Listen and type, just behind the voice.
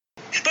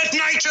but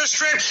Nature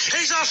Strip,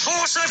 he's a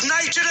force of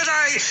nature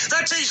today.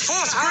 That's his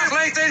fourth half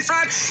length in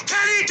front.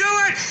 Can he do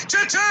it?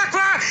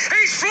 Chautauqua,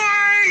 he's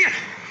flying.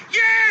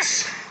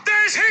 Yes,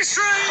 there's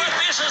history. But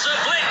this is a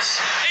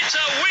blitz. It's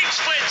a Winx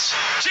blitz.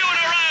 2 in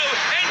a row,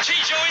 and she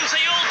joins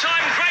the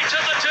all-time greats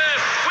of the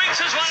turf. Winx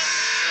has won.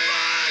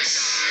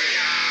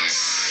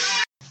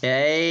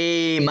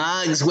 Hey,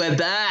 Mugs, we're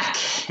back.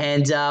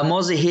 And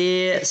Mozza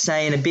here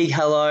saying a big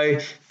hello.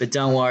 But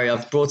don't worry,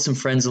 I've brought some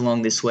friends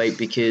along this week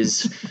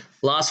because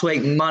last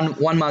week,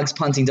 one Mugs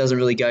punting doesn't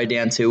really go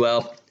down too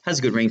well. Has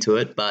a good ring to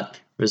it, but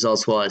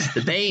results-wise,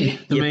 the Bean,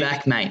 you're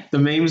back, mate. The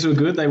memes were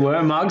good. They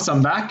were. Mugs,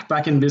 I'm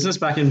back in business,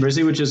 back in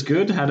Brizzy, which is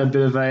good. Had a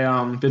bit of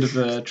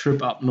a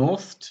trip up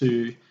north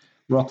to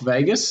Rock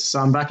Vegas. So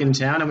I'm back in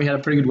town, and we had a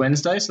pretty good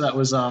Wednesday. So that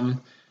was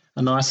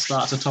a nice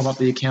start to top up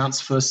the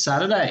accounts for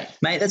Saturday.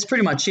 Mate, that's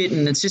pretty much it,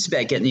 and it's just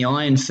about getting the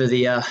iron for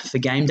for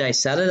game day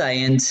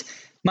Saturday. And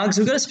Mugs,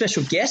 we've got a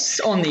special guest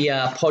on the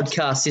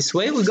podcast this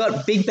week. We've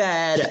got Big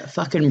Bad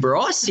fucking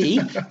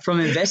Brycey from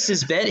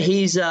Investors Bet.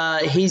 He's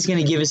going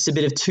to give us a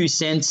bit of 2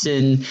 cents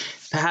and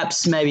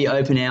perhaps maybe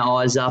open our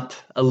eyes up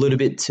a little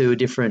bit to a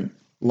different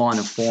line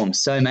of form.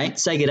 So, mate,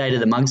 say good day to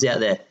the Mugs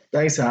out there.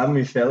 Thanks for having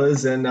me,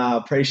 fellas, and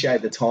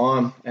appreciate the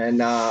time. And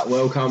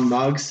welcome,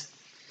 Mugs.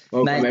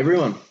 Welcome,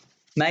 everyone.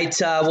 Mate,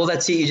 well,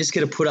 that's it. You're just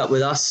going to put up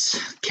with us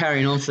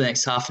carrying on for the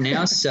next half an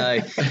hour. So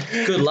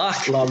good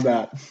luck. Love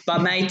that.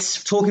 But,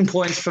 mate, talking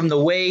points from the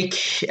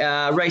week.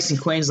 Racing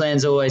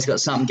Queensland's always got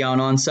something going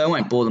on, so I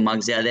won't bore the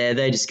Mugs out there.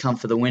 They just come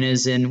for the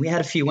winners. And we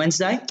had a few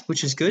Wednesday,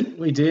 which was good.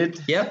 We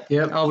did. Yep.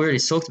 Oh, we already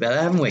talked about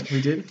that, haven't we?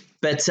 We did.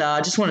 But I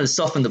just wanted to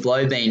soften the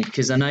blow, Bean,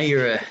 because I know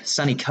you're a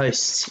Sunny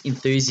Coast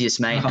enthusiast,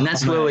 mate. And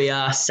that's where we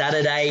are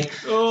Saturday.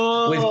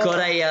 Oh. We've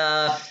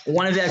got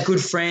one of our good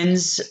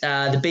friends,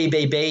 the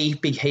BBB,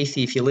 Big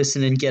Heathy, if you're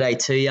listening, g'day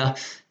to you.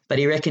 But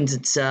he reckons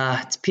it's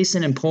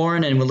pissing and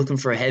pouring and we're looking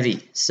for a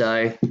heavy.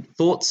 So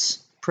thoughts,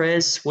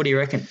 prayers, what do you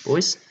reckon,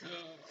 boys?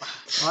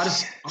 I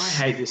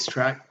hate this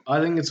track.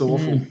 I think it's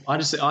awful. I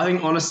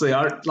think honestly,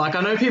 I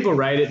know people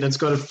rate it and it's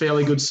got a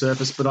fairly good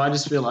surface, but I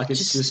just feel like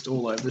it's just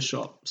all over the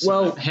shop. So,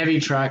 well, heavy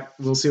track.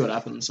 We'll see what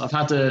happens. There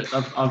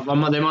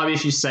might be a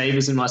few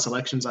savers in my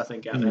selections. I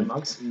think out there,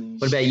 Mugs.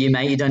 What about you,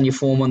 mate? You done your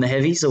form on the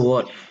heavies or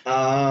what?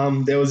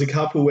 There was a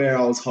couple where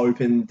I was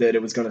hoping that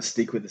it was going to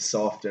stick with the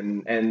soft,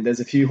 and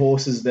there's a few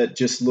horses that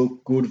just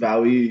look good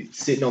value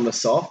sitting on the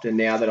soft, and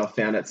now that I've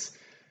found it's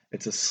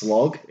a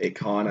slog, it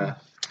kind of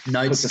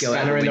Notes go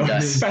out the window.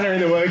 Spanner in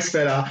the works,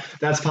 but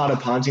that's part of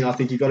punting. I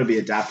think you've got to be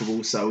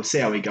adaptable. So we'll see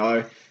how we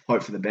go.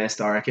 Hope for the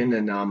best, I reckon,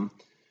 and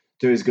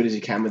do as good as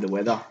you can with the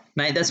weather.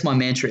 Mate, that's my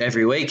mantra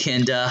every week,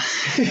 and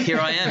here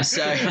I am.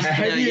 So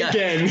heavy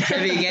again.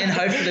 Heavy again.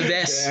 Hope for the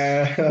best.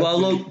 Yeah. Well,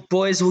 look,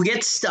 boys, we'll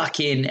get stuck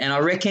in, and I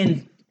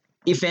reckon,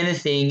 if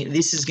anything,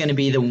 this is going to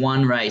be the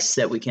one race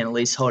that we can at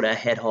least hold our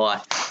head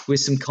high with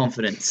some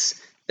confidence.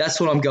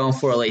 That's what I'm going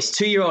for, at least.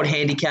 2-year-old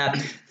handicap.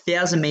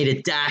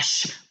 1,000-metre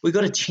dash. We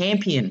got a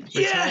champion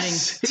returning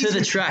to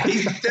the track.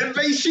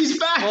 She's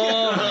back.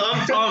 Oh,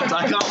 I'm pumped.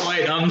 I can't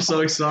wait. I'm so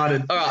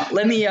excited. All right,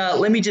 let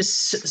me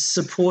just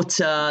support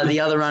the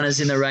other runners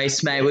in the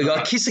race, mate. We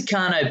got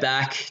Kisakano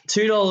back,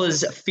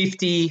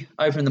 $2.50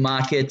 open the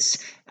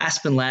markets.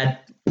 Aspen Lad,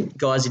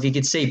 guys, if you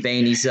could see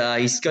Bean, he's got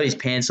his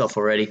pants off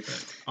already.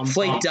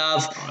 Fleet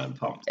Dove. I'm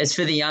pumped. It's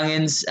for the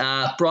youngins.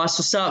 Bryce,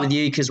 we'll start with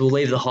you because we'll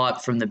leave the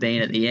hype from the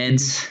Bean at the end.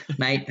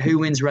 Mate, who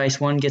wins race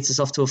 1, gets us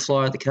off to a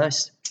flyer at the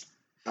coast?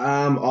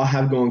 I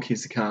have gone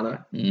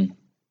Kisakano.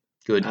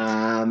 Good.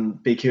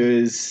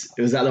 Because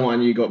was that the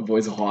one you got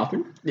boys are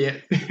hyping? Yeah.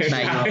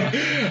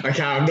 Mate.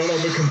 Okay, I'm not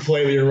on the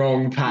completely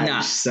wrong page. Nah.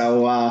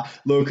 So,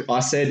 look, I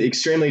said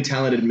extremely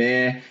talented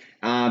mare.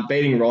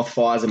 Beating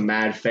Rothfire is a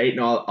mad feat,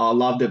 and I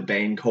love that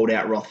Bean called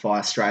out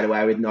Rothfire straight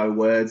away with no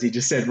words. He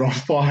just said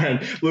Rothfire,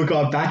 and look,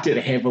 I backed it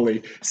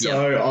heavily.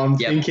 So I'm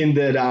thinking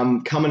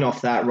that coming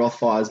off that,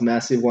 Rothfire is a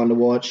massive one to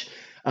watch.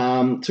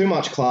 Too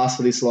much class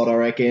for this lot, I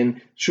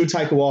reckon. Should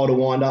take a while to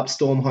wind up.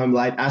 Storm home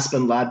late.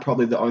 Aspen Lad,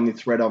 probably the only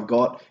threat I've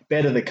got.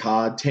 Better the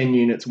card. 10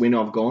 units win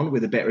I've gone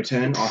with a bet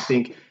return. I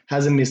think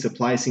hasn't missed a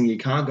placing. You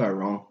can't go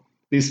wrong.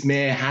 This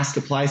mare has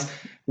to place.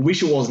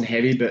 Wish it wasn't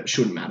heavy, but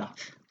shouldn't matter.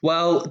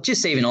 Well,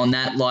 just even on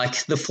that,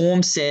 like the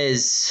form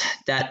says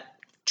that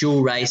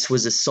dual race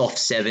was a soft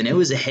 7. It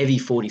was a heavy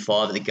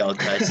 45 at the Gold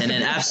Coast, and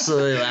it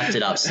absolutely lapped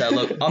it up. So,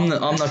 look, I'm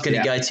not going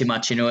to go too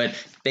much into it.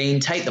 Bean,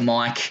 take the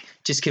mic.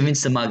 Just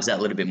convince the Mugs that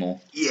a little bit more.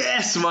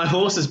 Yes, my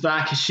horse is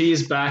back. She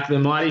is back. The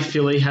mighty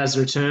filly has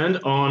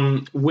returned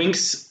on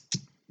Winx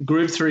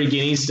Group 3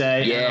 Guineas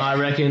Day. Yeah. And I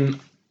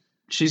reckon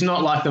she's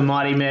not like the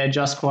mighty mare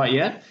just quite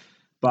yet,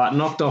 but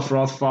knocked off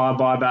Rothfire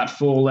by about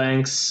 4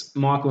 lengths.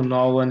 Michael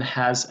Nolan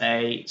has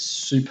a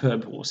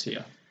superb horse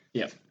here.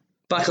 Yep.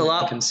 Buckle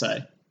up. I can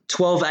say.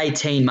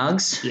 12:18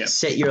 Mugs. Yep.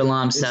 Set your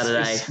alarm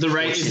Saturday. It's the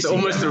race. It's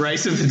almost the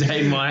race of the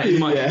day. In my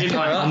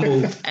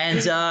humble. And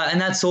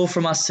that's all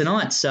from us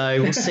tonight.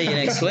 So we'll see you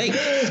next week.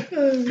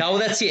 Oh, well,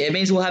 that's it. It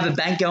means we'll have a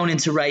bank going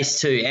into race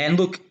 2. And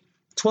look,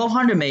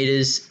 1,200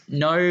 metres,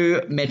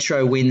 no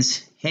Metro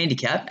wins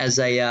handicap, as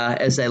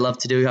they love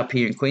to do up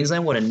here in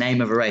Queensland. What a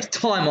name of a race.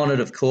 Time honoured,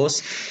 of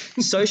course.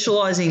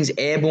 Socialising's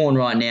airborne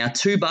right now,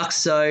 $2.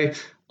 So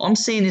I'm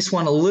seeing this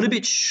one a little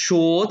bit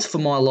short for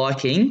my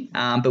liking,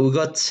 but we've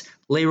got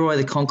Leroy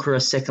the Conqueror,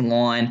 second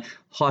line,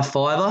 High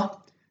Fiver,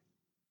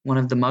 one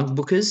of the mug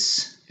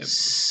bookers. Yep.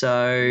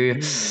 So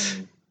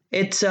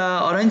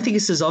I don't think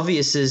it's as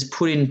obvious as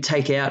put in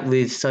take out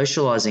with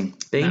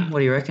Socialising. Bing, what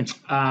do you reckon?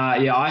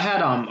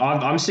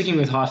 I'm sticking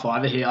with High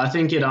Fiver here. I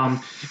think it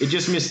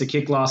just missed the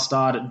kick last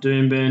start at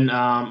Doomben.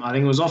 I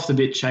think it was off the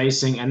bit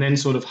chasing and then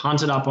sort of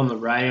hunted up on the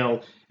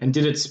rail and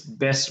did its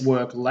best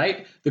work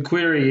late. The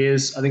query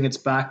is, I think it's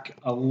back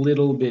a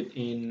little bit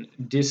in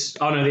it's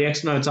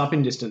up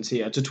in distance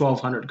here to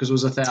 1,200 because it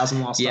was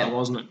 1,000 last start,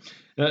 wasn't it?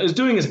 It was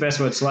doing its best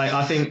work late.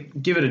 I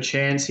think give it a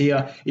chance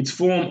here. Its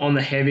form on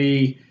the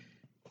heavy.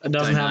 It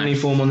doesn't have any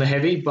form on the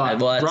heavy, but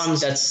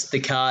that's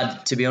the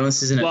card, to be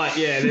honest, isn't it? But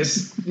yeah,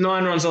 there's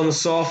 9 runs on the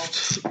soft,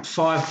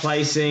 5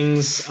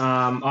 placings.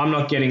 I'm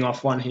not getting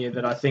off one here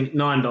that I think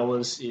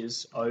 $9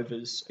 is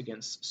overs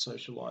against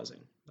Socialising.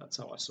 That's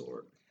how I saw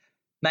it.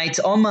 Mate,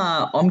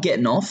 I'm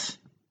getting off.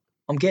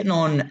 I'm getting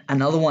on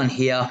another one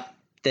here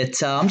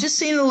that I'm just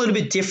seeing it a little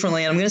bit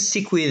differently. I'm going to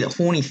stick with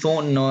Horny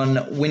Thornton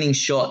on winning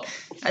shot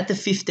at the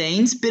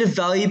 15s. Bit of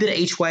value, bit of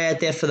each way out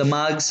there for the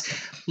mugs.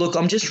 Look,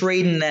 I'm just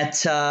reading that,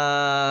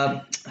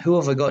 who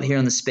have I got here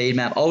on the speed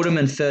map?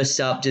 Alderman first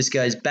up, just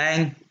goes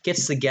bang,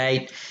 gets the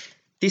gate.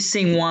 This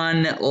thing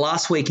won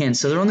last weekend,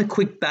 so they're on the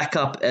quick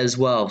backup as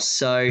well.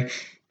 So,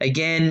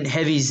 again,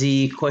 heavy's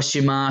the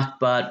question mark,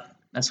 but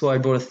that's why I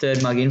brought a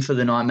third mug in for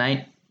the night,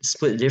 mate.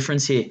 Split the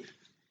difference here.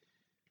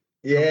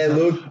 Yeah,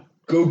 look,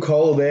 good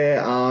call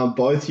there.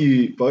 Both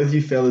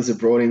you fellas have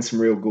brought in some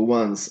real good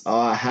ones.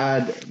 I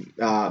had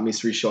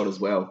Mystery Shot as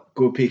well.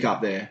 Good pick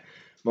up there,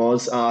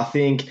 Moz. I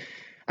think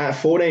at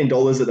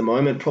 $14 at the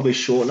moment, probably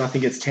short, and I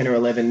think it's 10 or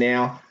 11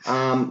 now.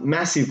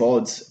 Massive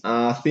odds.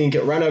 I think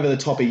it ran over the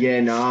top of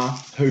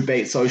who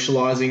beat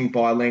Socialising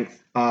by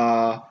length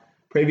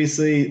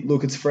previously.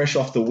 Look, it's fresh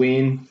off the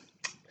win.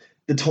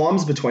 The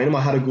times between them,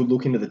 I had a good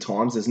look into the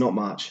times. There's not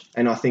much.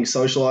 And I think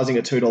Socialising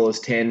at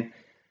 $2.10,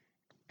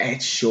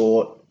 it's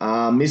short.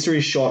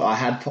 Mystery Shot, I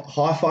had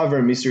High Fiver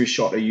and Mystery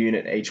Shot a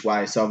unit each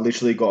way. So I've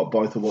literally got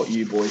both of what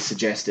you boys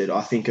suggested.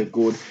 I think are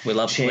good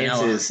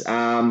chances.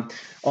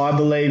 I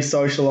believe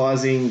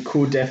Socialising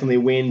could definitely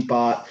win,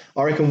 but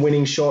I reckon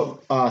Winning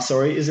Shot,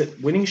 is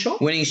it Winning Shot?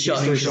 Winning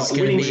Shot.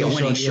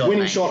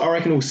 Winning Shot, I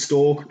reckon will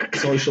stalk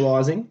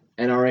Socialising,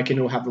 and I reckon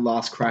he'll have the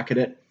last crack at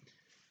it.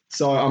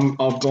 So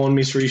I've gone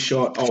Mystery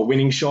Shot.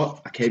 Winning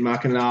Shot. I keep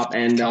marking it up.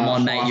 And come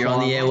on, mate, you're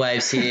on the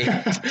airwaves here.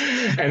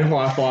 And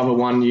High Fiver,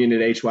 1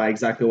 unit each way.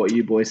 Exactly what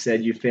you boys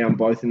said. You found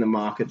both in the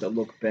market that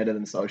look better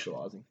than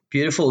Socialising.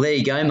 Beautiful. There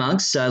you go,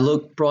 Mugs. So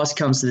look, Bryce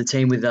comes to the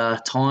team with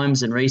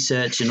times and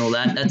research and all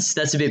that.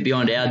 That's a bit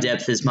beyond our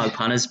depth as mug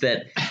punters,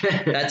 but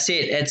that's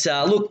it. It's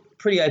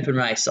pretty open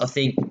race. I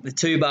think the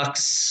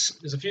 $2.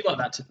 There's a few like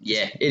that.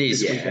 It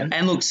is. Yeah.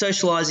 And look,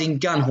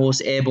 Socialising, Gun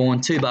Horse, Airborne,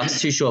 $2,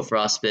 too short for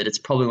us, but it's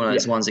probably one of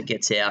those ones that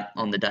gets out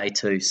on the day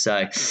too.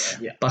 So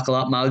buckle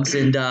up, Mugs,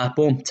 and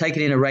boom, take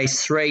it into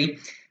race 3.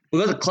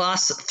 We've got the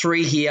Class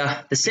 3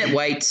 here, the set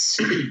weights,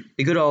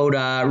 the good old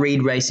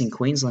Reed Racing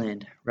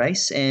Queensland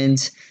race, and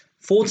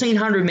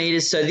 1,400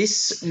 metres. So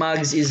this,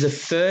 Mugs, is the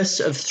first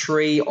of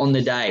 3 on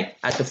the day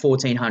at the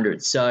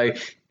 1,400. So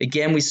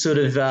again, we sort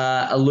of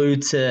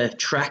allude to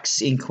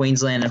tracks in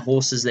Queensland and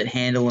horses that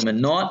handle them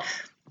and not.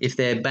 If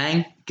they're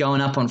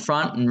going up on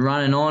front and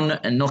running on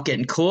and not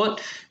getting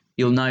caught,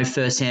 you'll know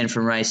firsthand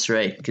from race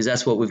 3 because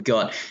that's what we've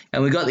got.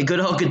 And we've got the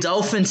good old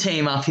Godolphin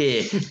team up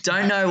here.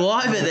 Don't know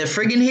why, but they're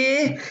friggin'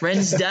 here.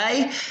 Wren's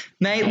Day.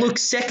 Mate, look,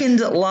 second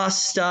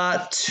last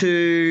start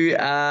to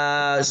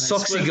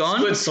Soxagon.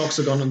 Split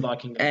Soxagon and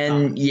Viking.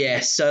 And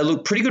so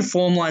look, pretty good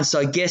form line. So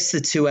I guess the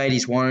 280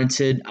 is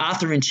warranted.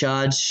 Arthur in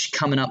Charge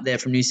coming up there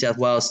from New South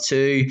Wales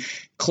too.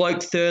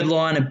 Cloak third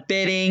line of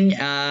betting,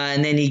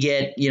 and then you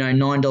get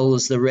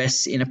 $9 the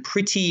rest in a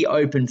pretty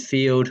open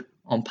field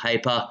on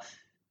paper.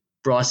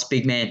 Bryce,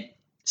 big man,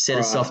 set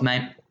us off,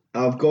 mate.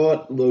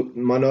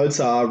 My notes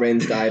are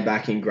Wren's Day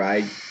back in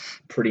grade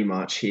pretty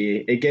much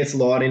here. It gets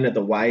light in at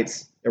the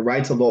weights. It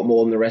rates a lot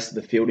more than the rest of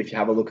the field if you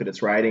have a look at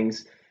its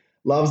ratings.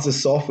 Loves the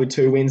soft with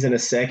 2 wins and a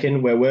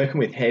second. We're working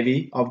with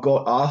heavy. I've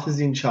got Arthur's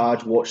in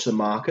Charge, watch the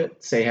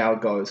market, see how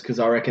it goes, because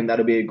I reckon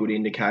that'll be a good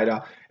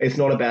indicator. It's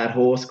not a bad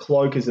horse.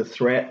 Cloak is a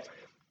threat.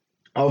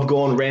 I've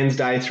gone Wren's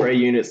Day 3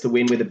 units to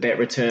win with a bet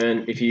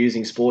return if you're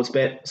using sports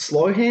bet.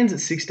 Slow hands at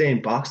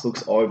 $16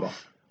 looks over.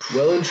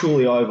 Well and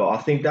truly over. I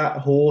think that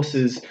horse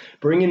is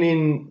bringing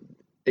in,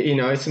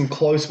 some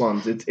close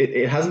ones.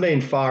 It hasn't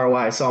been far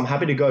away, so I'm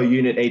happy to go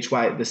unit each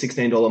way at the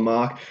 $16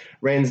 mark.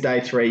 Wren's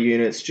Day 3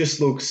 units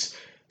just looks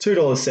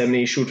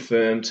 $2.70, should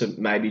firm to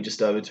maybe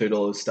just over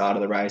 $2 start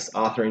of the race.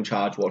 Arthur in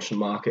Charge, watch the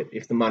market.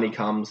 If the money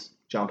comes,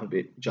 jump a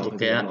bit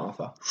on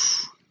Arthur.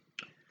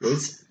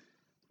 Liz?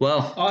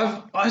 Well,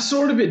 I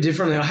saw it a bit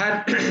differently. I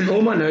had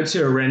all my notes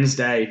here are Wren's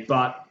Day,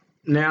 but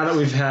now that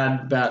we've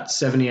had about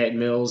 78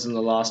 mils in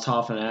the last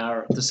half an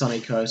hour of the sunny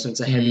coast and it's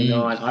a heavy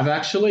night, I've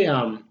actually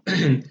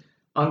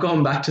I've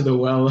gone back to the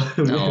well I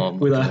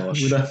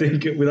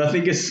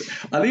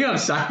think I've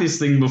sacked this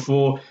thing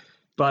before,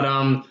 but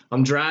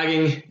I'm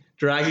dragging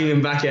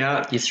them back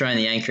out. You're throwing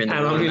the anchor in the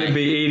and water, I'm going to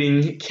be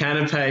eating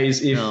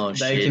canapes if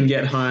they can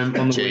get home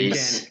on the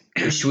weekend.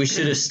 We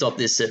should have stopped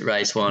this at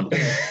race 1. But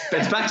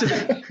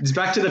it's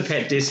back to the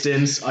pet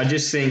distance. I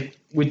just think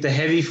with the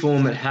heavy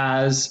form it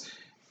has,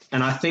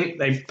 and I think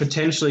they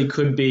potentially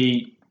could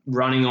be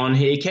running on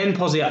here. He can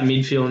posse up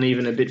midfield and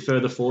even a bit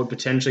further forward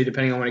potentially,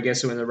 depending on when it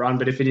gets to in the run.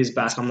 But if it is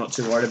back, I'm not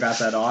too worried about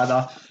that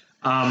either.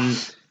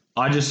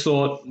 I just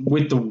thought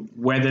with the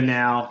weather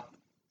now,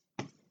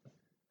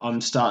 I'm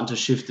starting to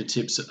shift the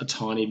tips a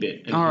tiny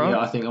bit. And All right.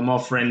 I think I'm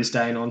off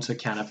Wednesday and onto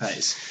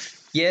canapes.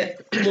 Yeah,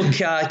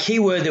 look, key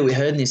word that we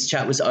heard in this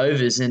chat was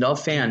overs, and I've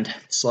found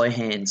slow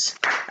hands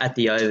at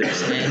the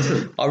overs.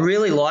 And I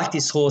really like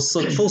this horse.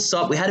 Look, full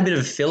stop, we had a bit of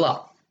a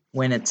fill-up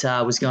when it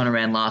was going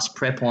around last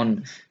prep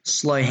on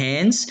slow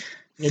hands.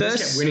 It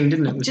just kept winning,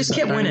 didn't it? Just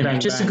kept winning. Bang,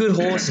 just bang. a good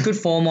horse, good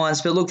form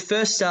lines. But look,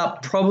 first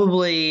up,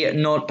 probably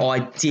not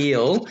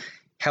ideal.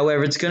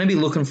 However, it's going to be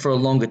looking for a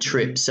longer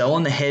trip. So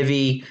on the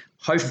heavy,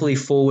 hopefully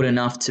forward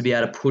enough to be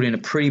able to put in a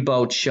pretty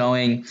bold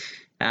showing.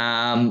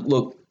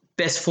 Look,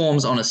 best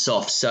forms on a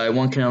soft, so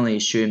one can only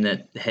assume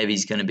that the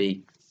heavy's going to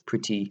be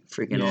pretty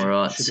freaking all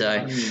right.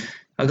 So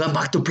I got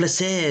Marc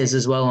Duplessis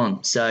as well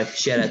on. So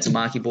shout out to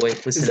Marky Boy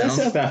listening Is that on.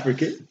 South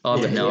African?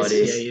 I've got no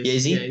idea.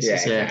 Yeezy?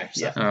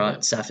 Yeah. All right,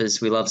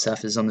 Saffers. We love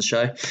Saffers on the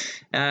show.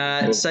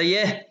 So,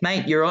 yeah,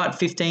 mate, you're right.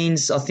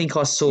 15s, I think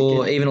I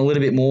saw even a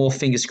little bit more.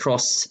 Fingers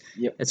crossed.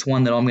 Yep. It's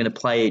one that I'm going to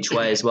play each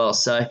way as well.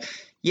 So,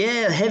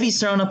 yeah, heavy's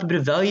throwing up a bit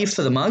of value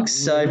for the mugs.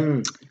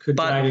 So, Could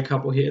drag a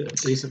couple here at a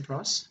decent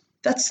price.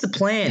 that's the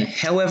plan.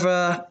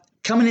 However,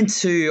 coming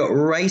into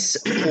race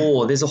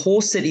 4, there's a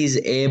horse that is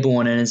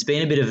airborne and it's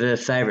been a bit of a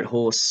favourite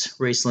horse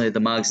recently at the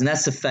mugs, and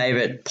that's the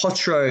favourite,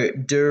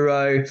 Potro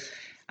Duro.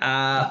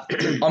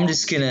 I'm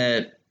just going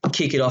to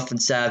kick it off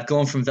and say I've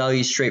gone from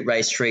Value Street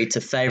Race 3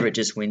 to favourite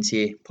just wins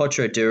here.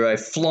 Potro Duro,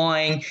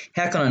 flying.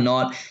 How can I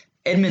not?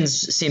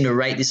 Edmonds seem to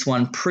rate this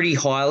one pretty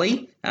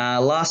highly.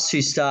 Last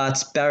 2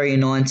 starts, barrier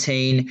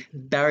 19,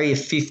 barrier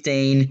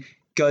 15,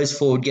 goes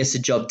forward, gets the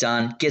job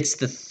done, gets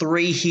the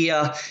 3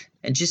 here,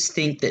 and just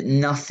think that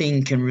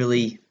nothing can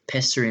really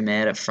pester him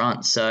out at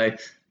front. So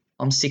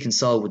I'm sticking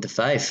solid with the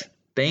fave.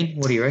 Bean,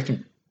 what do you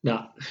reckon?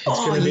 No.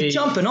 You're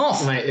jumping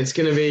off. Mate, it's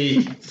going to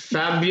be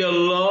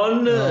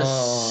Fabulon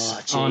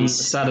on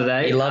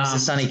Saturday. He loves the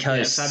sunny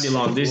coast. Yeah,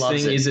 Fabulon. This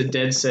Loves thing it. is a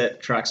dead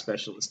set track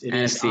specialist. It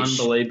And a is fish.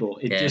 unbelievable.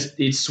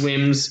 It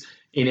swims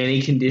in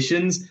any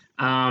conditions.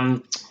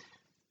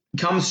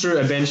 Comes through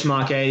a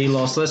benchmark 80,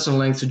 lost less than a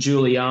length to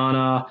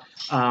Juliana.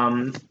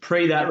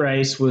 Pre that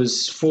race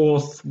was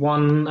 4th,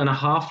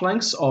 1.5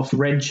 lengths off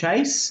Red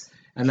Chase,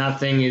 and that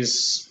thing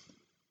is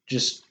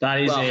just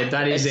that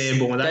is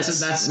airborne.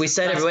 That's we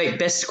say it every week.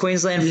 Best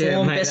Queensland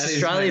form, mate, best that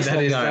is- Australia mate, that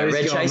form is- going. that is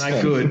Red going Chase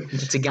that form. good.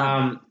 It's a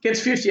gun. Gets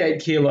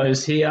 58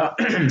 kilos here,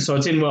 so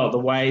it's in well at the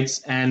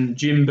weights, and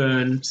Jim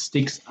Byrne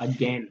sticks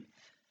again.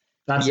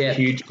 That's a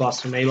huge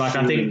plus for me. Like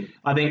I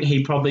think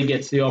he probably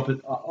gets the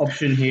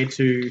option here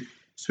to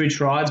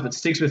switch rides, but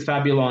sticks with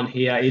Fabulon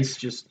here. It's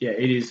just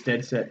it is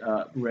dead set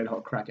red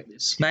hot crack at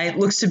this. Mate,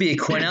 looks to be a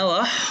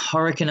Quinella. I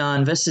reckon our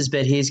investors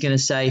bet here is going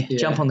to say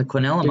jump on the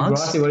Quinella mugs.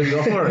 Brycey, what have you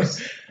got for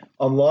us?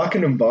 I'm liking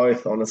them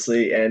both,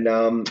 honestly. And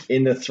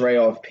in the 3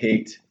 I've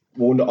picked,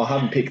 well, I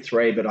haven't picked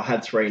 3, but I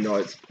had 3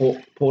 notes.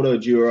 Porto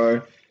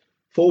Duro,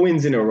 4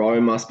 wins in a row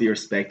must be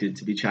respected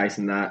to be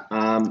chasing that.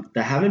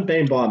 They haven't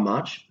been by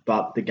much,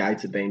 but the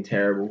gates have been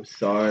terrible.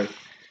 So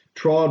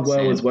tried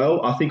well as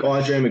well. I think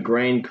I Dream of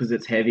Green, because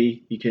it's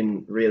heavy, you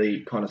can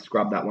really kind of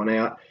scrub that one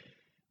out.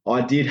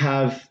 I did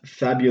have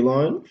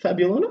Fabulona.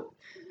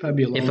 If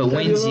it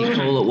wins, you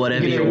call it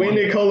whatever If you a want.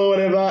 winner call or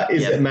whatever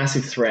is Yep. a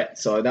massive threat.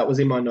 So that was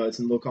in my notes.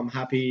 And look, I'm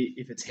happy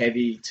if it's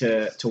heavy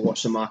to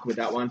watch the market with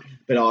that one.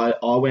 But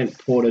I went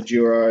Porter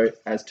Duro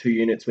as 2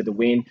 units with a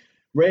win.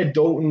 Red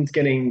Dalton's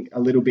getting a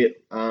little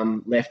bit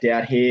left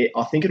out here.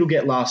 I think it'll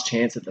get last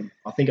chance at them.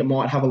 I think it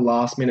might have a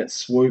last minute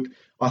swoop.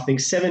 I think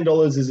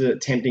 $7 is a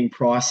tempting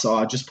price, so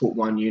I just put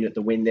 1 unit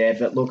to win there.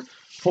 But look,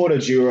 Porto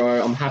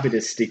Duro, I'm happy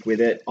to stick with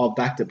it. I've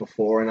backed it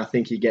before, and I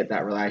think you get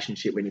that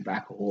relationship when you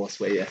back a horse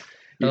where you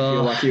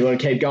feel like you want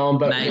to keep going.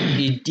 But Mate,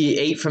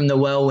 you eat from the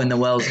well when the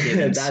well's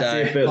given. that's so.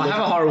 it. But I look,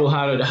 have a horrible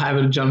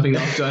habit of jumping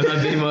off, don't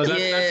I, Demo?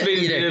 That's been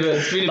a you bit do. of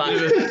a But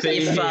bit of a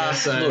theme if, here.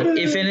 So look,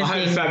 if I anything,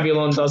 hope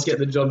Fabulon does get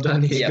the job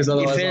done here, because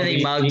otherwise if I'll anything,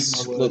 be mugs,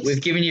 eating my look, words.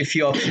 we've given you a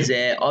few options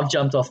there. I've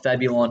jumped off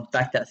Fabulon,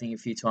 backed that thing a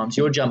few times.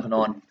 You're jumping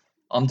on.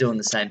 I'm doing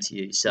the same to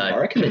you. So I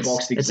reckon the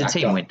box it's a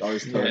team win.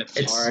 those two.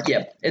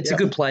 It's a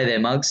good play there,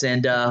 Mugs.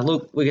 And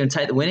look, we're going to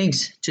take the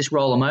winnings, just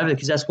roll them over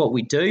because that's what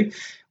we do.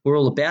 We're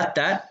all about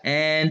that.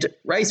 And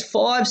race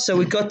 5, so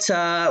we got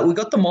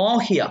the mile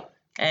here,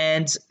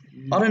 and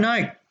I don't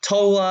know.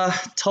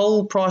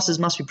 toll prices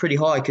must be pretty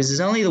high because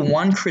there's only the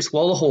one Chris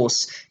Waller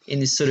horse in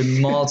this sort of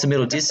mile to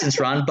middle distance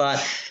run. But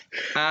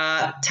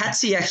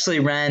Tatsy actually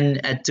ran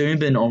at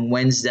Doomben on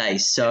Wednesday,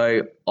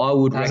 so I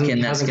would reckon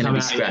that's going to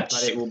be scratched.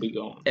 But it will be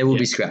gone. It will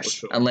be scratched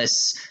sure.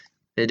 Unless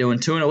they're doing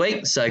 2 in a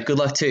week. So good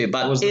luck to you.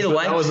 But either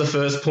way, that was the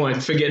first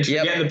point. Forget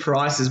the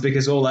prices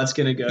because all that's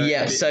going to go.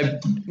 Yeah, so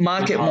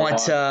market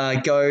might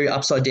go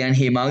upside down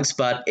here, Mugs.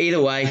 But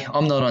either way,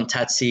 I'm not on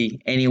Tatsy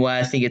anyway.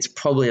 I think it's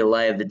probably a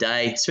lay of the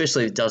day,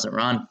 especially if it doesn't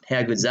run.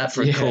 How good's that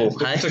for a call?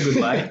 It's hey? a good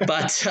lay.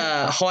 But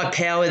high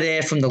power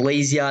there from the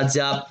Lees yards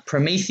up.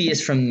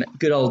 Prometheus from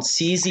good old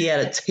Searsy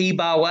out at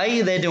T-Bar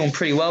Way. They're doing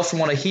pretty well from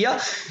what I hear.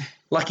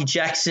 Lucky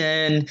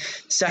Jackson,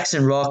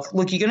 Saxon Rock.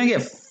 Look, you're going to get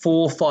 $4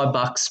 or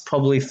 $5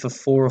 probably for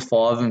 4 or 5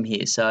 of them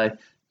here. So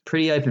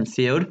pretty open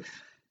field.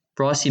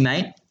 Brycey,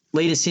 mate,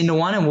 lead us into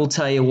one and we'll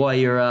tell you why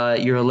you're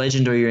a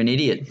legend or you're an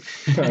idiot.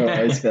 All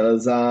right,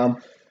 fellas.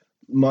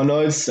 My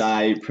notes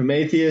say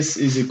Prometheus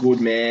is a good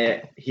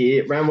mare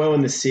here. Ran well in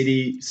the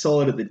city,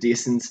 solid at the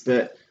distance.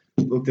 But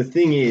look, the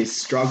thing is,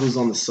 struggles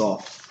on the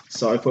soft.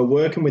 So if we're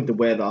working with the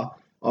weather,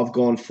 I've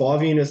gone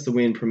 5 units to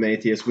win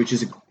Prometheus, which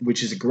is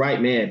a great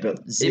mare.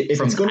 But Zip if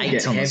from it's going to 8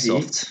 get on heavy,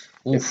 the soft.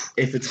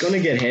 if it's going to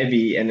get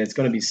heavy and it's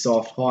going to be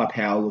soft, high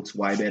power looks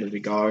way better to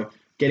go.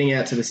 Getting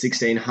out to the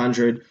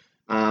 1600,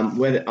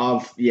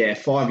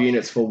 5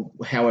 units for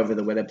however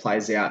the weather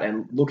plays out,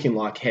 and looking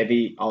like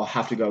heavy, I'll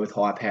have to go with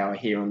high power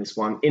here on this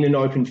one in an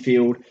open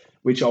field,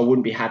 which I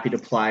wouldn't be happy to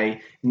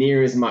play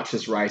near as much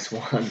as race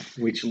 1,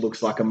 which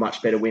looks like a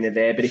much better winner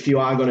there. But if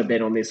you are going to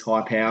bet on this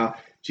high power,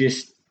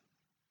 just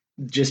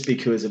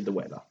because of the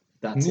weather.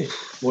 That's it.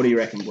 What do you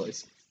reckon,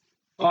 boys?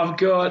 I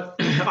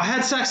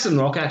had Saxon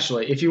Rock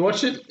actually. If you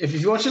watch it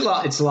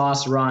its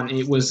last run,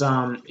 it was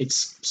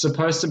it's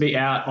supposed to be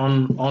out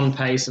on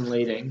pace and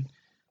leading.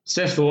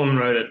 Steph Thornton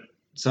rode it,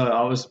 so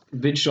I was a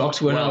bit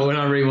shocked when I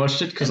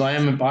rewatched it because I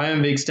am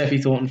a big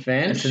Steffi Thornton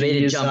fan. And for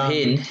me to jump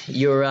in,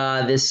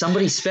 there's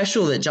somebody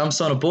special that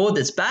jumps on a board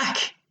that's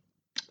back.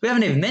 We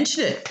haven't even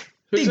mentioned it.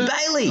 Big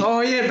Bailey. Oh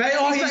yeah,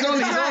 he's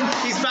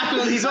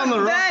on the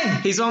rock.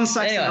 Bang. He's on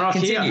Saxon Rock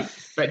continue. here.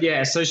 But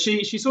yeah, so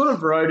she sort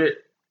of rode it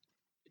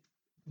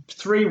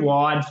 3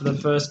 wide for the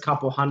first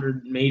couple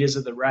 100 meters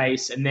of the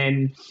race, and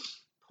then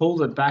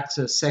pulled it back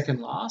to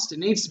second last. It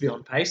needs to be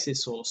on pace,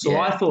 this horse. So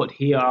I thought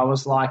here, I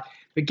was like,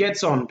 if it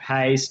gets on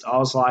pace, I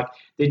was like,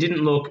 there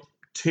didn't look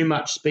too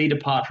much speed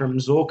apart from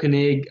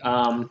Zorkanig.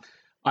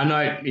 I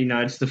know,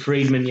 it's the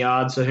Friedman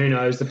yard, so who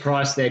knows? The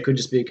price there could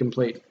just be a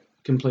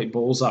complete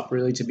balls up,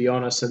 really, to be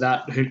honest. So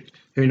that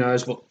who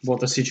knows what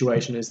the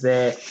situation is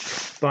there.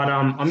 But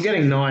I'm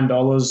getting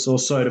 $9 or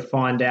so to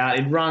find out.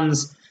 It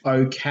runs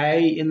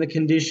okay in the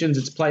conditions.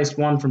 It's placed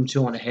 1 from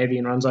 2 on a heavy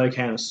and runs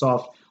okay on a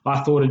soft.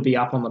 I thought it'd be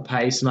up on the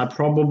pace, and I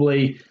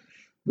probably,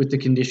 with the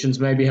conditions,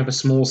 maybe have a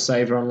small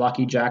saver on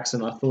Lucky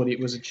Jackson. I thought it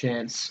was a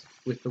chance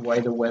with the way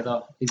the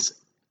weather is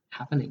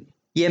happening.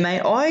 Yeah,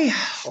 mate, I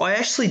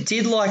actually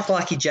did like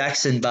Lucky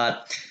Jackson,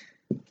 but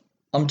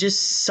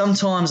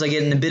sometimes I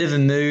get in a bit of a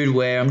mood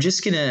where I'm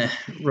just going to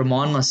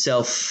remind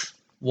myself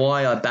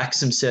why I back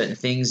some certain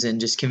things and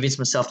just convince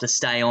myself to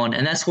stay on.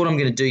 And that's what I'm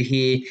going to do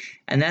here.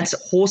 And that's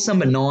horse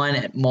number 9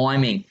 at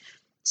Miming.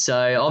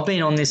 So I've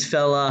been on this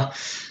fella,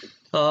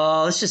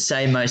 let's just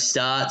say most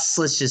starts.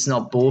 Let's just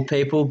not bore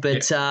people.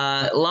 But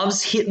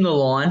loves hitting the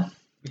line.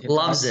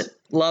 Loves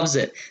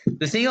it.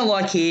 The thing I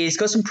like here, he's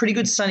got some pretty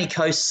good Sunny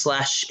Coast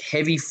 /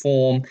 heavy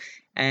form.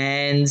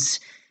 And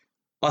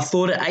I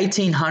thought at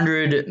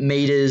 1,800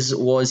 metres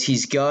was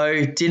his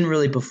go. Didn't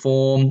really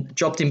perform.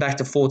 Dropped him back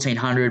to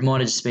 1,400.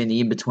 Might have just been the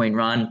in-between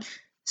run.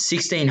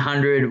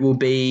 1,600 will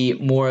be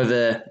more of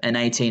an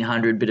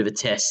 1,800 bit of a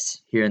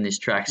test here in this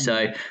track.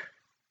 So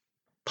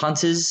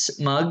punters,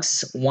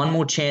 Mugs, one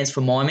more chance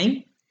for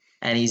Miming.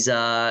 And he's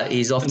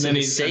off to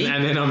the sea.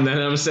 And then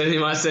I'm sending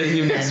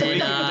him next week.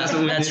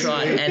 That's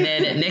right. And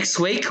then next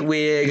week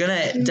we're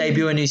going to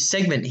debut a new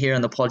segment here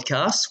on the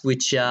podcast,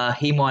 which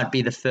he might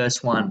be the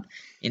first one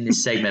in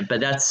this segment. But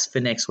that's for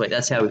next week.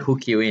 That's how we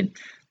hook you in.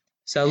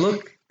 So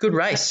look, good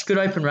race, good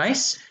open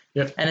race.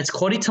 Yep. And it's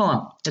quaddie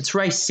time. It's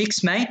race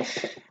 6, mate.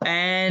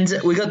 And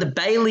we got the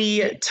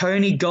Bailey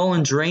Tony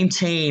Golan Dream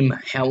Team.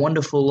 How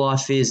wonderful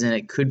life is, and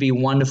it could be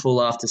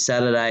wonderful after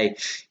Saturday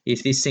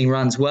if this thing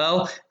runs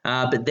well.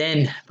 But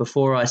then,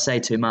 before I say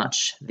too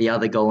much, the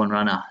other Golan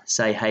runner,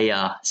 say hey,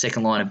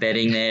 second line of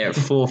betting there at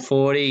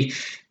 440.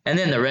 And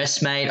then the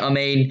rest, mate. I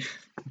mean,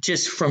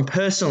 just from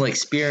personal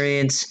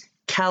experience,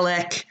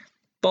 Calac,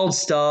 Bold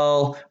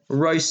Style,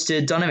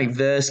 Roasted, Dynamic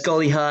Verse,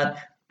 Golly Hut,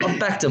 I've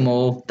backed them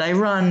all. They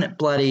run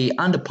bloody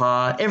under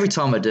par every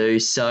time I do,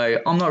 so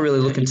I'm not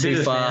really looking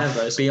too far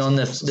beyond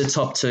the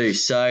top 2.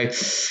 So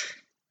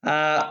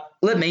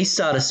let me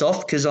start us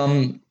off because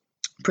I'm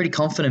pretty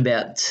confident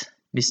about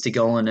Mr.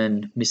 Golan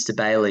and Mr.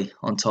 Bailey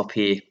on top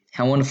here.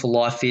 How wonderful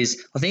life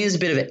is. I think there's a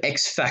bit of an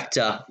X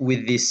factor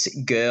with this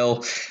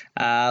girl.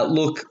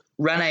 Look,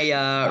 ran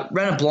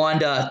a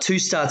blinder 2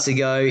 starts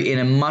ago in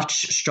a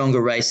much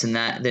stronger race than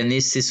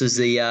this. This was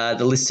the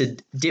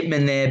listed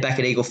Dipman there back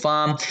at Eagle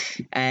Farm,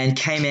 and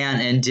came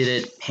out and did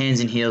it hands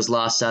and heels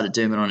last start at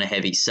Doomben on a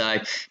heavy. So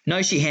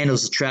knows she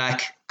handles the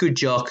track. Good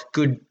jock,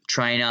 good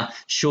trainer,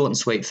 short and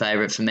sweet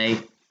favourite for me.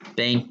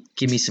 Bean,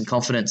 give me some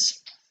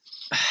confidence.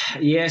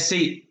 Yeah,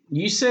 see,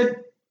 you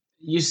said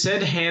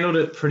handled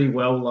it pretty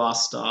well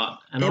last start,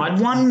 and It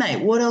won,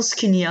 mate. What else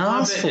can you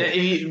ask for?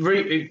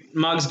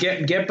 Mugs,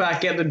 get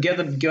back, get the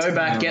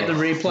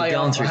replay.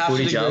 Going through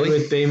footage, are we?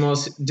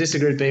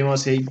 Disagree with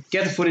BMOS here.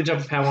 Get the footage up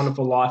of How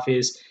Wonderful Life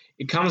Is.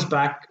 It comes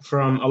back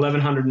from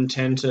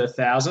 1,110 to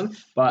 1,000,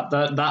 but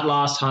that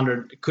last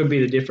 100 could be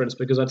the difference,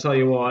 because I tell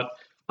you what,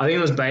 I think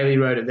it was Bailey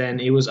wrote it then.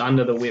 He was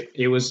under the whip.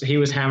 He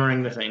was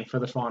hammering the thing for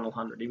the final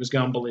 100. He was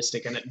going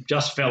ballistic, and it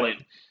just fell in.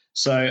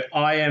 So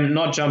I am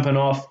not jumping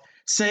off.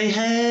 Say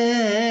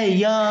hey,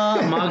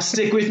 yeah, Mug,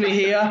 stick with me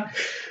here.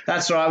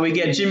 That's right. We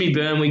get Jimmy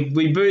Byrne.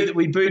 We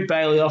boot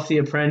Bailey off The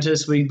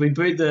Apprentice. We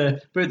boot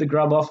the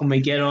grub off, and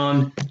we get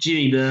on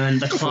Jimmy Byrne,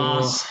 the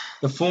class,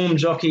 the form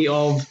jockey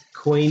of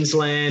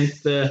Queensland.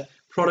 The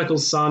prodigal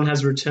son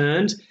has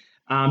returned.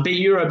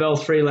 Beat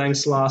Eurobell 3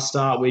 lengths last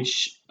start,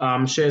 which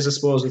shares the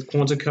spoils with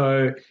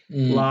Quantico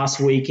last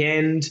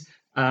weekend.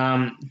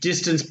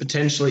 Distance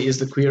potentially is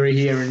the query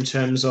here in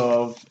terms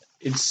of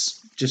it's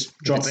just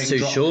dropping. It's too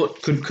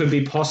short. Could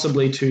be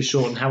possibly too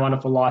short, and How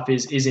Wonderful Life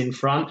is in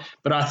front.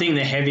 But I think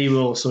the heavy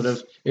will sort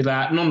of, it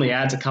normally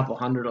adds a couple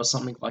hundred or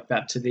something like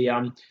that to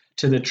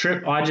the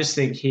trip. I just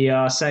think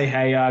here, Say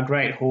Hey,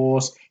 great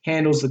horse,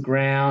 handles the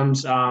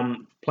ground,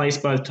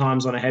 placed both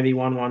times on a heavy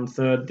one,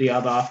 1/3 the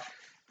other,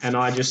 and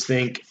I just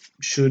think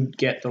should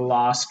get the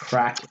last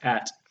crack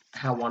at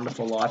How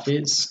Wonderful Life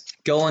Is.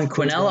 Go on,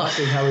 Quinella.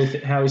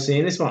 How are we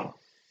seeing this one?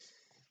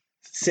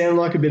 Sound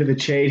like a bit of a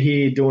cheat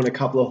here, doing a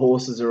couple of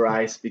horses a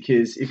race,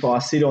 because if I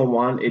sit on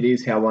one, it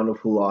is How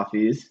Wonderful Life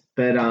Is.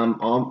 But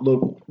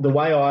look, the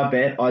way I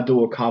bet, I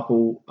do a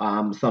couple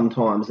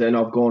sometimes, and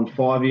I've gone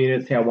 5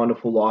 units. How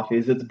Wonderful Life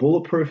Is. It's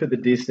bulletproof at the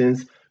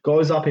distance,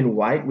 goes up in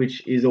weight,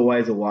 which is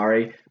always a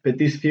worry. But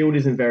this field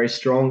isn't very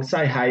strong.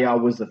 Say Hey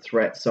was the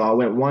threat, so I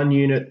went 1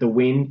 unit the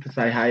win for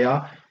Say Hey.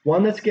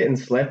 One that's getting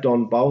slept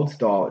on, Bold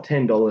Style at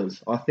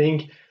 $10. I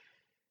think.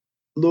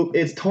 Look,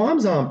 its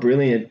times aren't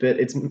brilliant, but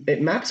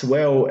it maps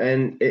well,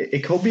 and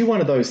it could be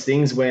one of those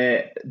things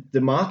where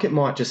the market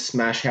might just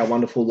smash How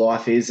Wonderful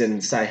Life Is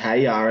and Say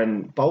Hey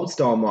and Bold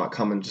Style might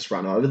come and just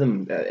run over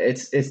them.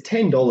 It's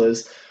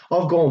 $10.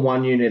 I've gone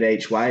 1 unit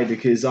each way,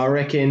 because I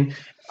reckon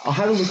I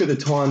had a look at the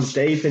times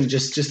deep and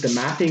just the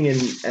mapping,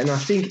 and I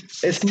think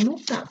it's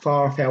not that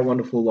far off How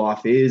Wonderful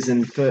Life Is,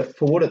 and for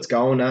what it's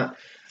going at,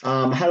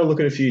 had a look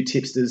at a few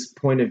tipsters'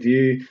 point of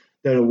view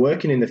that are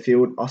working in the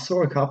field. I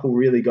saw a couple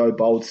really go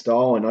Bold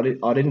Style, and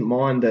I didn't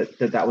mind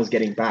that was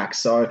getting back.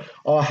 So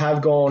I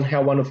have gone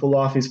How Wonderful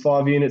Life Is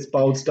 5 units,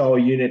 Bold Style a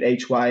unit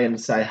each way,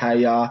 and Say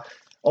Hey.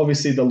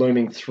 Obviously the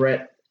looming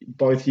threat.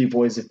 Both you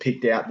boys have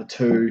picked out the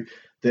 2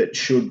 that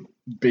should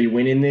be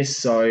winning this,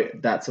 so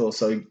that's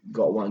also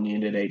got 1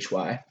 unit each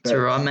way. That's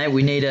all right, mate.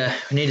 We need a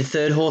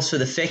third horse for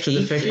the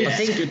Fecky. I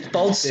think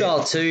Bold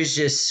Style 2 is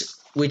just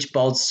which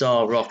Bold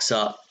Style rocks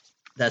up.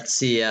 That's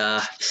the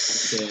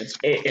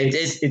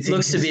it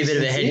looks to be a bit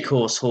of a head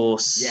course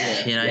horse,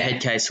 head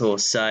case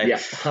horse. So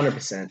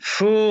 100%.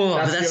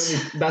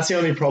 That's the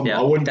only problem.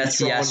 I wouldn't be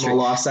throwing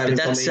my life savings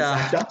on the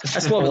Exacta.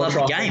 That's why we love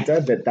the game.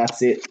 But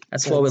that's it.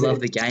 That's why we love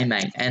the game,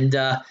 mate. And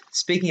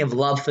speaking of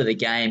love for the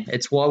game,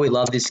 it's why we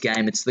love this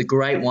game. It's the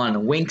great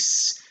one.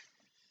 Winx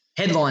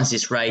headlines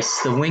this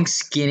race. The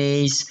Winx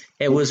Guineas.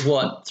 It was,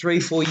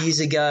 3-4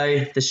 years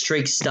ago, the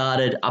streak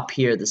started up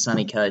here at the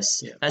Sunny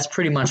Coast. Yeah. That's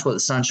pretty much what the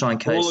Sunshine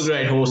Coast all the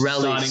great horses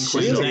starting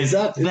Queensland. Is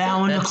that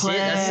That's it.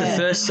 That's the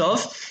first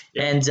off.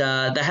 Yeah. And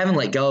they haven't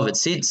let go of it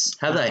since,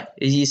 have they?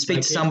 You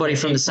speak to somebody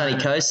from the Sunny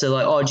Coast, they're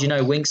like, oh, do you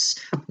know Winx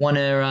won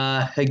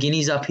her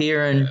Guineas up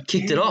here and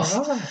kicked it off?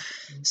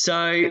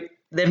 So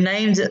they've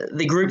named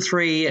the Group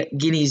 3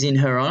 Guineas in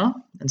her honour,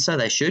 and so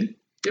they should.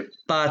 Yep.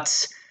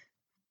 But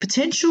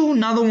potential,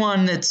 another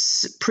one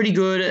that's pretty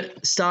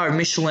good, Star of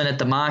Michelin at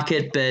the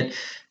market, but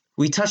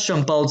we touched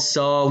on Bold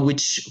Style,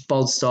 which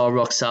Bold Style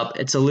rocks up.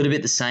 It's a little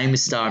bit the same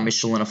as Star of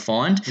Michelin, I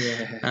find.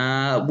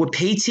 Yeah.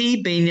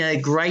 Wapiti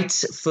been great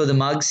for the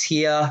Mugs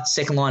here.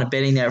 Second line of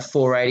betting there at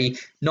 480.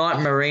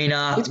 Night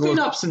Marina. It's been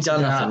up since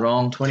done nothing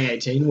wrong.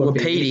 2018.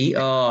 Wapiti.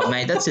 Oh,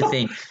 mate, that's the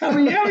thing. How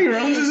many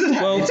runs does it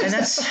have? Well,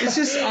 it's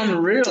just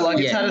unreal.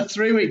 It's had a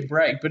 3-week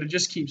break, but it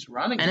just keeps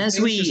running. And it's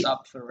just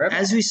up forever.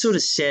 As we sort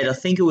of said, I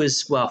think it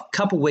was, a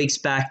couple of weeks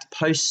back,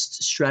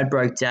 post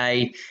Stradbroke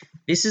Day,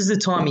 this is the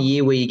time of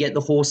year where you get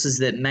the horses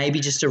that maybe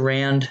just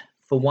around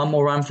for one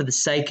more run for the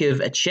sake of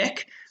a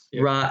check,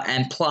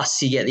 and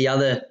plus you get the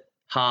other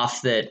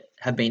half that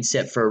have been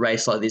set for a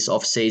race like this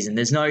off season.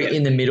 There's no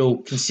in the middle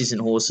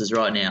consistent horses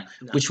right now,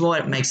 which is why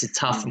it makes it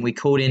tough. And we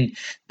called in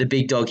the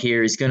big dog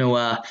here who's going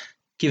to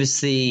give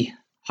us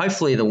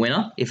hopefully the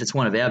winner, if it's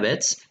one of our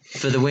bets,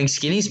 for the Winx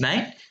Guineas,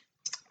 mate.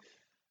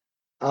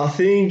 I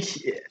think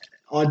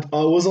I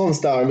was on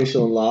Star of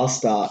Michelin last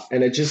start,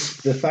 and it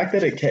just the fact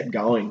that it kept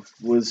going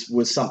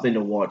was something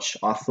to watch.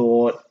 I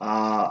thought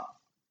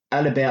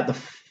at about the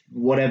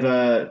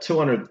whatever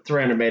 200,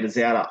 300 meters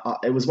out,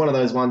 it was one of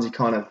those ones you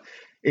kind of,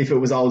 if it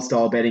was old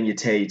style betting, you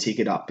tear your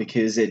ticket up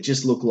because it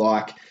just looked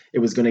like it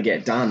was going to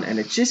get done, and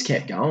it just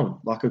kept going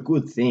like a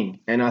good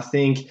thing. And I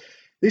think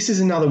this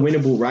is another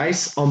winnable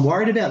race. I'm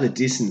worried about the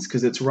distance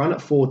because it's run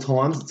it 4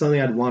 times. It's only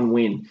had 1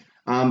 win.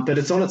 But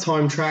it's on its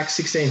home track,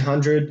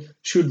 1,600.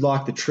 Should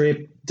like the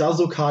trip. Does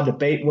look hard to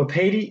beat.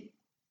 Wapiti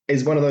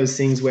is one of those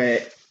things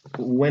where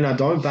when I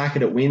don't back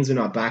it, it wins. When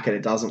I back it,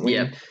 it doesn't win.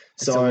 Yeah.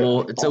 It's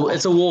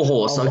a war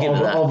horse. I'll give it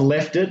that. I've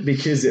left it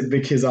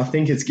because I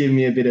think it's given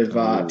me a bit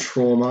of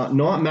trauma.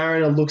 Night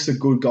Mariner looks a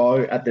good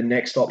go at the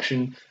next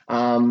option.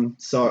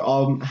 So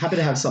I'm happy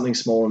to have something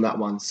small in that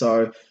one.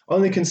 So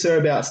only concern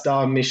about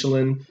Star of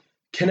Michelin.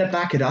 Can it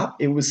back it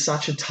up? It was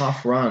such a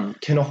tough run.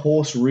 Can a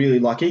horse really,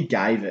 like, he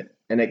gave it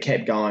and it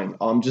kept going.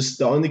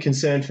 The only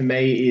concern for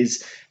me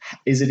is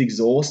it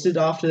exhausted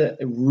after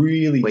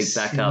really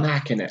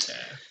smacking it?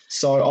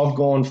 So I've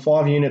gone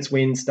 5 units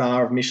win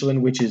Star of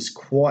Michelin, which is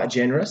quite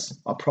generous.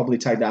 I'll probably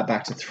take that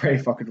back to 3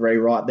 if I could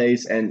rewrite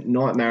these. And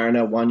Night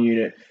Mariner, 1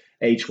 unit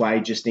each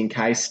way, just in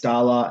case.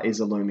 Starla is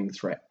a looming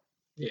threat.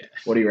 Yeah.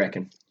 What do you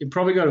reckon? You've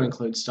probably got to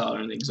include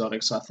Starla in the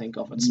exotics, I think,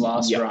 off its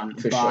last run.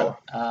 For sure.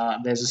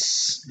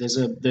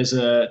 There's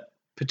a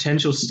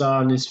potential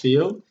star in this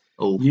field.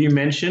 Oh. You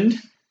mentioned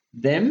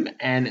them,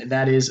 and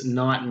that is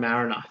Night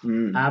Mariner.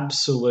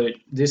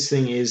 Absolute. This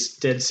thing is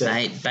dead set.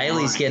 Mate,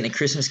 Bailey's getting a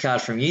Christmas card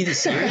from you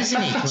this year,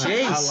 isn't he?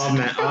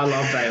 Jeez. I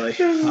love Bailey.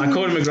 I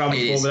called him a grub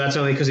before, but that's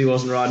only because he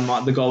wasn't riding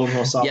the golden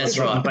horse up. Yeah, that's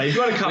right. But you've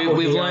got a couple.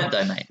 We've learned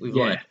though, mate. We've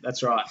learned.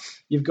 That's right.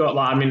 You've got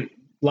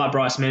like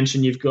Bryce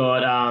mentioned, you've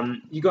got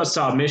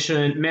Star of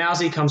Michelin.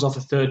 Mousy comes off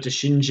a third to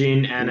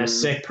Shinjin and a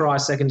sec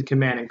prize second to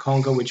Command and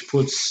Conquer, which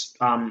puts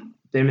them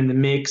in the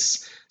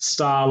mix.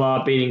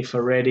 Starla beating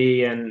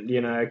Ferretti and,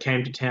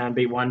 came to town,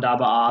 beat One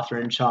Dubber Arthur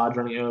in charge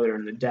running earlier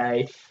in the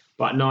day.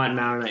 But Night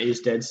Mariner is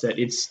dead set.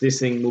 This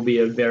thing will be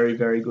a very,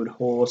 very good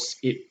horse.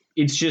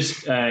 It's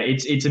just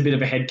it's a bit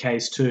of a head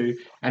case too,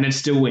 and it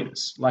still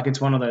wins. Like,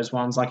 it's one of those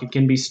ones, like, it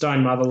can be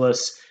stone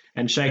motherless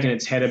and shaking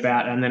its head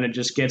about, and then it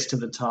just gets to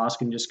the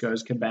task and just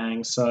goes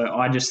kabang. So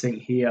I just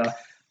think here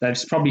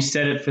they've probably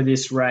set it for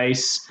this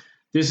race.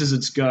 This is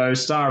its go.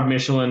 Star of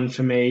Michelin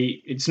for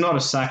me, it's not a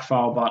sack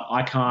file, but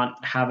I can't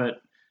have it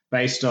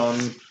based on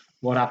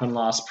what happened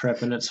last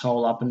prep and its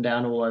whole up and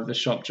down all over the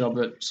shop job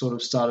that sort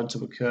of started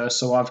to occur.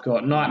 So I've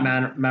got Night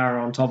Mariner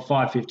on top,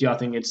 550. I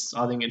think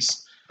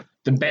it's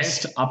the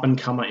best up and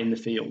comer in the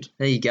field.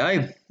 There you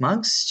go,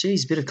 Mugs.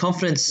 Geez, bit of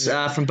confidence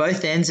from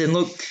both ends. And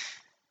look,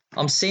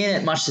 I'm seeing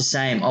it much the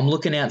same. I'm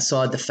looking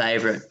outside the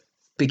favourite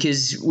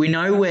because we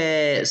know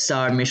where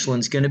Star of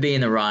Michelin's going to be in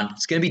the run.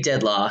 It's going to be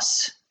dead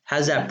last.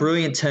 Has that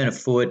brilliant turn of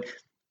foot,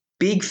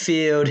 big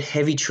field,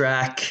 heavy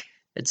track.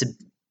 It's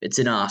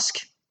an ask,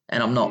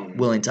 and I'm not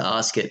willing to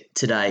ask it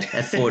today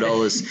at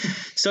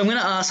 $4. So I'm going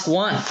to ask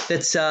one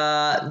that's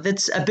a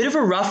bit of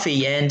a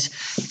roughie. And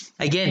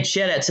again,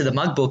 shout out to the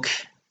Mug Book,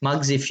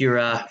 Mugs, if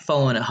you're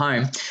following at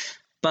home.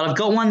 But I've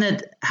got one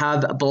that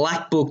have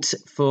black booked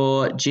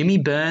for Jimmy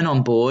Byrne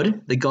on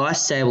board, the Guy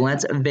stable, and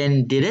that's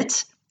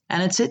Vendidit,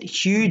 and it's at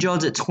huge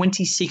odds at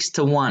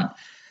 26-1.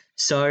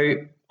 So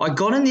I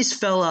got in this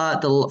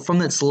fella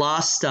from its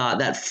last start,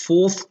 that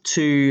 4th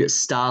to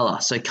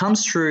Starla. So it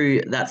comes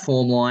through that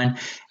form line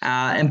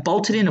and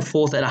bolted in a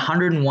 4th at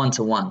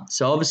 101-1.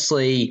 So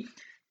obviously,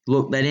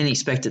 look, they didn't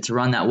expect it to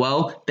run that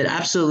well, but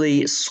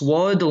absolutely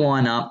swallowed the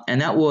line up,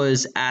 and that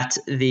was at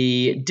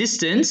the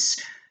distance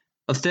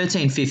of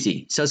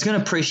 1350. So it's going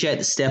to appreciate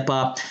the step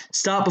up.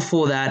 Start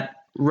before that,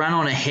 run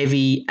on a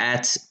heavy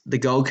at the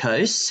Gold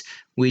Coast,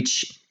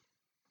 which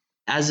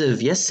as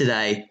of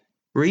yesterday,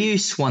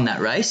 Reus won that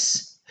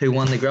race, who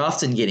won the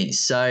Grafton Guineas.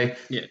 So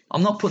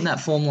I'm not putting that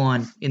form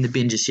line in the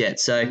bin just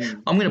yet. So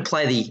I'm going to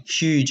play the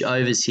huge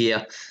overs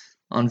here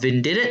on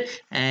Vendidit,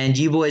 and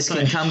you boys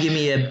can come give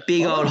me a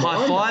big old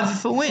high five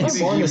if it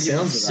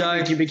wins.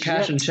 So give me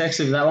cash and checks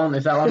if that one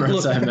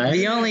runs home,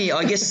 mate.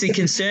 I guess the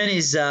concern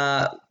is,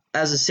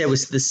 as I said,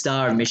 was the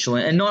Star of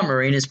Michelin, and Night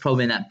Marina's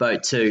probably in that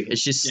boat too.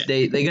 It's just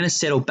they're going to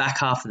settle back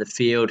half of the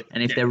field,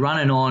 and if they're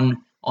running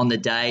on the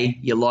day,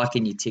 you're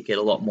liking your ticket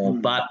a lot more.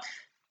 But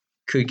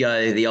could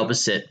go the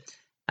opposite.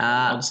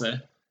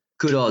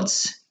 Good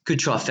odds. Good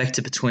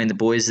trifecta between the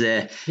boys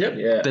there. Yep.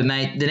 Yeah. But,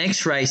 mate, the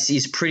next race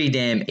is pretty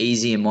damn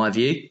easy in my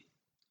view.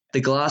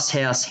 The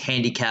Glasshouse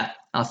Handicap.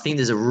 I think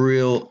there's a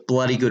real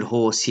bloody good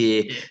horse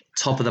here,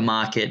 top of the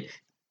market.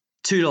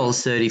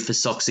 $2.30 for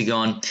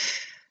Soxagon.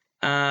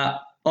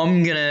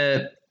 I'm going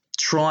to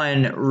try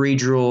and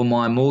redraw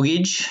my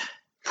mortgage,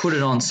 put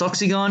it on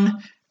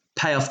Soxagon,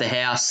 pay off the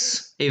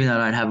house, even though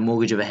I don't have a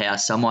mortgage of a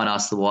house. So I might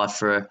ask the wife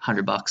for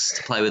 $100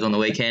 to play with on the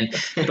weekend.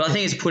 But I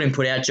think it's a put in,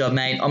 put out job,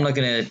 mate. I'm not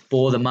going to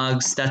bore the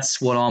Mugs.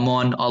 That's what I'm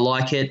on. I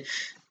like it.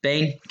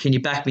 Bean, can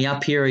you back me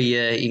up here, or are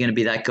you going to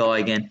be that guy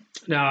again?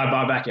 No,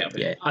 I back you up.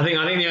 Yeah. I think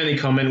the only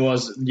comment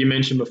was, you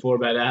mentioned before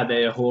about how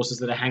there are horses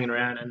that are hanging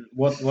around, and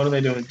what are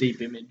they doing with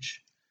Deep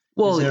Image?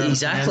 Well, Is there a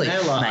exactly,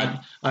 plan there? Like, mate.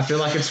 I feel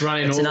like it's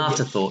running It's all an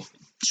afterthought.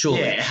 Surely.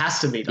 Yeah, it has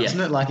to be, doesn't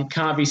it? Like, it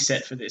can't be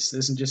set for this.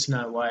 There's just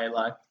no way.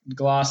 Like,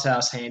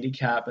 Glasshouse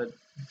handicap at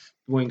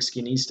Wing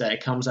Skinny Stay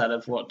comes out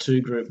of,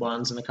 2 Group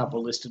 1s and a couple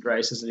of listed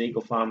races at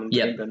Eagle Farm and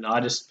Yep. Brisbane.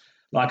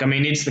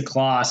 It's the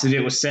class. If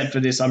it was set for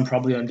this, I'm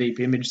probably on Deep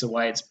Image the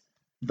way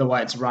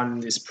it's run in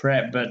this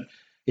prep, but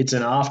it's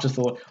an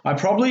afterthought. I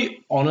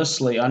probably,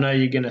 honestly, I know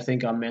you're going to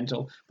think I'm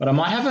mental, but I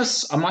might have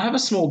a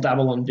small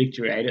dabble on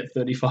Victory 8 at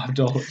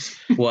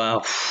 $35.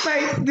 Wow.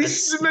 Mate,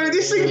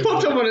 this thing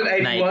popped up on an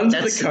 81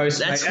 to the coast.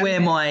 That's mate.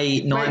 where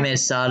my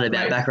nightmares started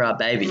about Baccarat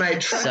Baby.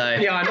 Mate, so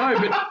yeah,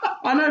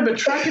 I know, but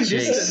track and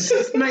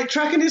distance, mate,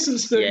 track and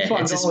distance, $35.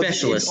 Yeah, it's a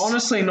specialist. It's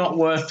honestly not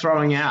worth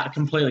throwing out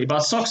completely. But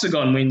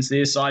Soxagon wins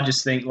this. I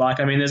just think,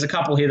 there's a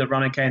couple here that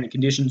run okay in the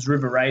conditions.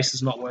 River Race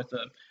is not worth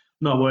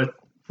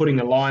putting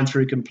a line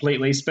through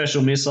completely.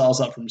 Special Missiles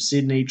up from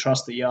Sydney.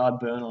 Trust the Yard,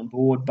 Burn on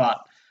board.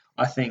 But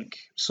I think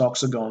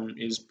Soxagon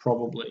is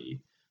probably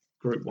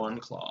Group 1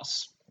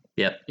 class.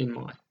 Yep. In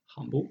my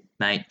humble.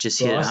 Mate, just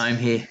hit it home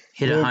here.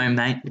 Hit it home,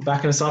 mate. You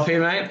backing us up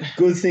here, mate?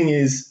 Good thing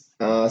is,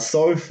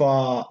 so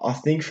far, I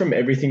think from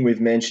everything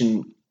we've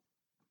mentioned,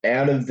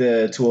 out of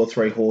the 2 or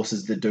 3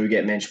 horses that do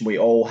get mentioned, we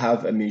all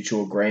have a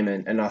mutual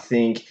agreement. And I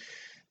think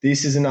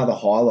this is another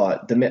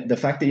highlight. The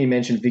fact that you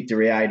mentioned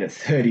Victory 8 at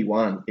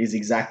 31 is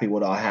exactly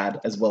what I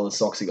had, as well as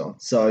Soxagon.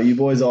 So you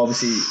boys are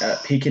obviously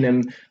picking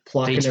them,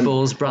 plucking Beach them.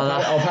 balls, brother.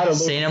 I've had a look.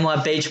 Seen them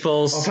like beach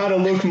balls. I've had a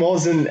look,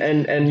 Moz,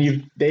 and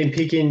you've been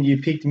picking. You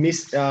picked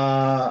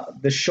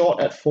the shot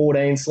at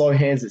 14, slow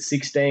hands at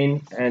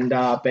 16, and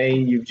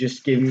Bean, you've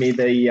just given me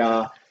the.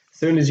 As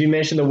soon as you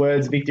mentioned the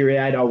words Victory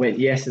 8, I went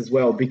yes as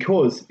well,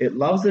 because it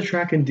loves the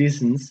track and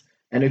distance,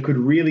 and it could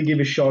really give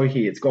a show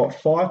here. It's got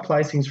 5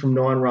 placings from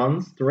 9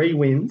 runs, 3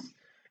 wins.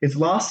 Its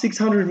last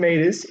 600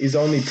 metres is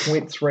only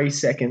 0.3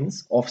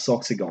 seconds off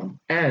Soxagon,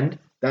 and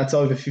that's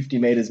over 50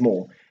 metres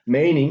more,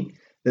 meaning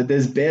that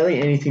there's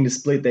barely anything to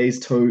split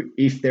these two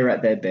if they're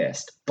at their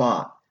best.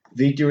 But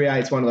Victory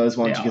 8 is one of those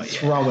ones you can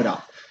throw it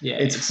up. Yeah,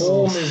 its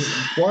form is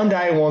one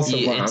day it wants to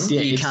run.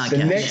 You can't the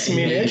catch next it.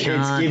 minute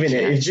it's giving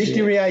it. If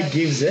Victory 8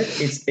 gives it,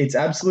 its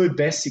absolute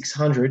best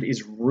 600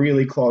 is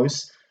really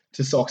close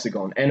to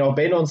Soxagon. And I've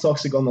been on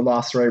Soxagon the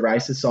last 3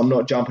 races, so I'm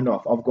not jumping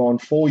off. I've gone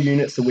 4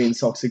 units to win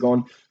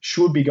Soxagon.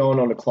 Should be going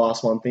on to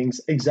Class 1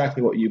 things.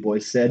 Exactly what you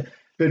boys said.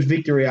 But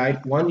Victory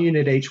 8, 1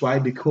 unit each way,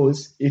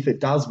 because if it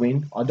does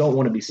win, I don't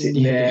want to be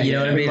sitting there you know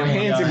what I mean? with my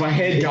hands in my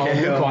head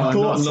going, look, I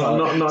thought so.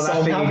 Not So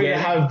I'm happy to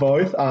have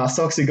both.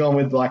 Soxagon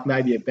with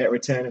maybe a bet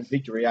return, and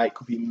Victory 8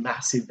 could be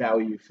massive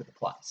value for the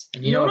place.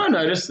 You know what I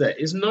noticed there?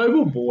 Is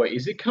Noble Boy,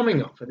 is it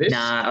coming up for this?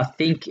 Nah, I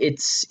think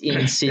it's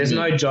in Sydney. There's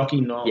no jockey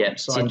nom, Yeah,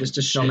 so I just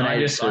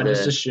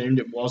assumed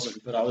it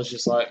wasn't, but I was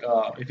just like,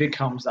 if it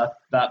comes,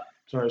 that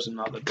throws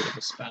another bit of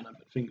a spanner,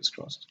 but fingers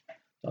crossed.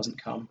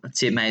 Doesn't come.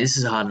 That's it, mate. This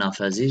is hard enough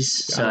as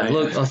is. So,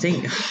 look, I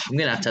think I'm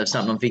going to have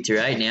something on Victory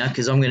 8 now,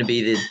 because I'm going to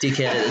be the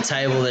dickhead at the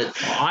table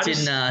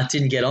that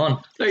didn't get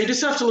on. No, you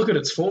just have to look at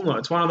its form, though.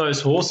 It's one of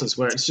those horses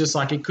where it's just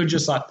like it could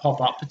just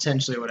pop up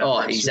potentially or whatever. Oh,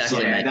 It's exactly,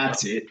 just mate.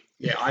 That's it.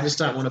 Yeah, I just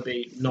don't want to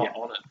be not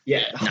on it.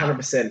 Yeah,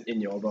 100%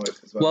 in your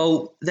vote as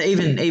well. Well,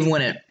 even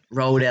when it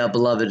rolled our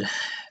beloved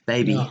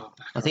baby,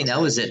 I think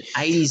that was at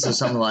 80s or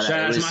something like that.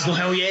 Shout out to Michael,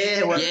 hell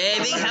yeah.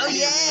 Yeah, big hell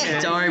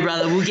yeah. Don't worry,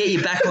 brother. We'll get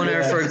you back on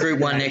her for a Group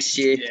 1 next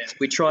year. Yeah.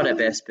 We tried our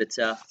best, but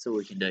that's all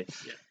we can do.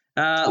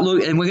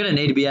 Look, and we're going to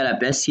need to be at our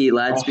best here,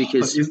 lads,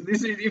 because if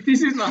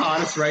this isn't the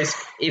hardest race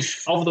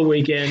of the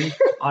weekend,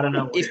 I don't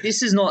know what if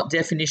this is not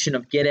definition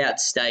of get out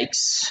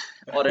stakes,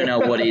 I don't know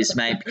what is,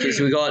 mate, because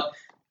we got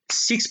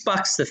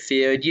 $6 the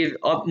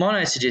field. My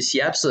notes are just,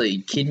 you're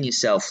absolutely kidding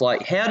yourself.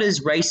 Like, how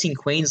does Racing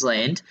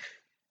Queensland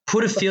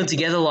put a field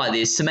together like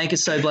this to make it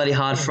so bloody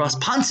hard for us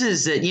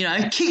punters that,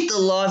 kick the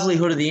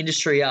livelihood of the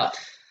industry up?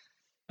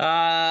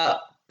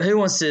 Who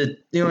wants to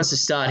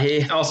start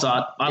here? I'll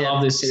start. I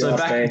love this. So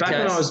back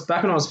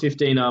when I was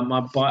 15, my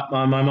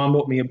mum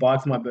bought me a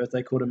bike for my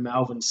birthday called a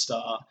Malvern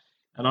Star.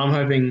 And I'm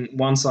hoping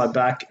once I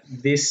back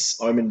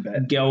this Omen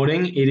bet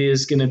gelding, it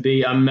is going to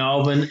be a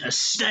Melbourne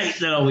Estate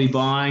that I'll be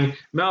buying.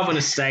 Melbourne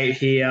Estate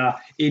here.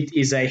 It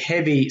is a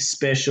heavy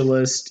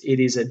specialist. It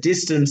is a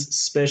distance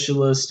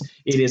specialist.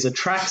 It is a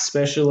track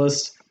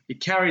specialist. It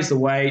carries the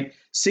weight,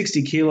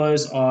 60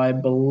 kilos, I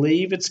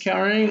believe it's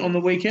carrying on the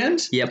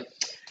weekend. Yep.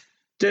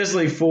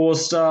 Desley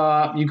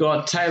Forster. You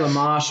got Taylor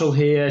Marshall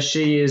here.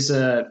 She's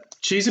a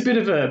bit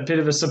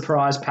of a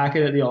surprise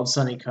packet at the old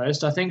Sunny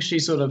Coast. I think she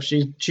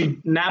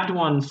nabbed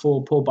one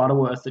for Paul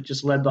Butterworth that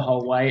just led the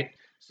whole way,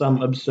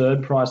 some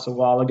absurd price a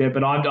while ago.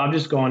 But I've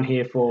just gone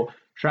here for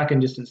track and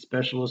distance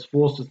specialist.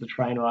 Forster's the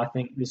trainer. I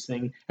think this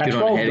thing at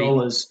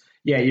 $12.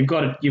 Yeah, you've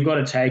got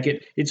to take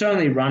it. It's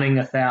only running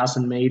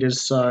 1,000 meters,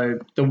 so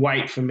the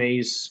weight for me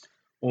is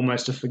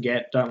almost a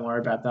forget. Don't worry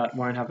about that.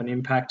 Won't have an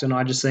impact. And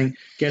I just think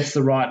gets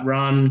the right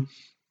run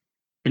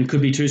and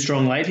could be too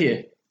strong late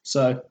here.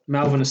 So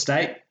Melbourne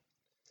Estate.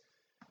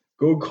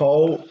 Good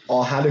call.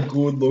 I had a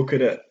good look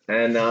at it,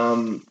 and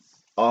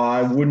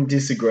I wouldn't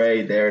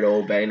disagree there at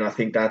all, Ben. I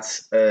think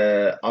that's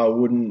I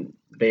wouldn't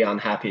be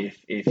unhappy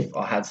if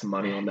I had some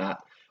money on that.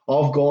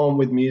 I've gone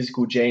with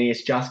Musical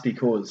Genius just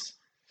because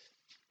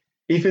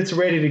if it's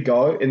ready to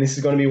go, and this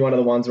is going to be one of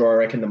the ones where I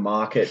reckon the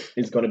market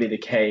is going to be the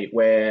key,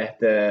 where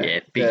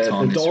the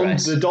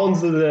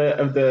dons of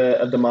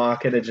the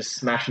market are just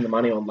smashing the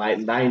money on late,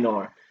 and they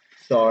know.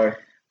 So,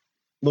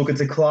 look,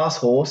 it's a class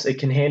horse. It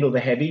can handle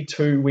the heavy.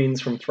 2 wins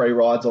from 3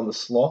 rides on the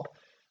slop.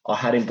 I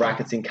had in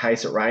brackets in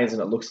case it rains,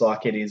 and it looks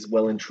like it is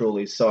well and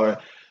truly. So,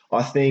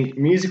 I think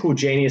Musical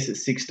Genius at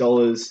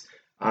 $6.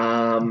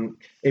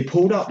 It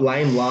pulled up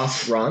lame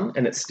last run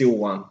and it still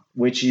won,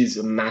 which is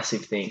a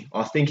massive thing.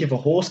 I think if a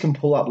horse can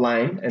pull up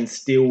lame and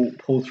still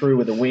pull through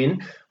with a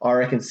win, I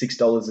reckon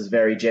 $6 is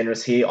very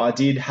generous here. I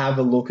did have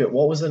a look at,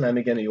 what was the name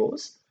again of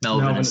yours?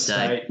 Melbourne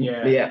Estate.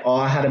 Yeah,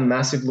 I had a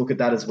massive look at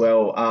that as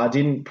well. I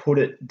didn't put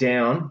it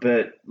down,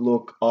 but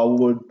look, I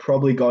would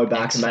probably go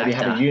back and maybe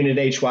have a unit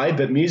each way.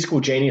 But Musical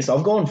Genius,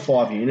 I've gone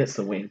 5 units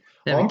to win.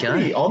 I'm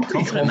pretty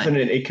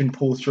confident it can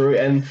pull through.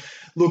 And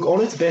look,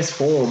 on its best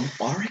form,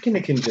 I reckon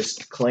it can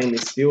just clean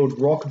this field.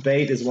 Rock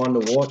Beat is one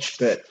to watch,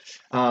 but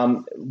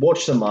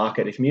watch the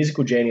market. If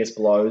Musical Genius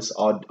blows,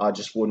 I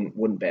just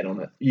wouldn't bet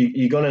on it.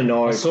 You're gonna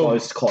know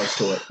close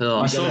to it.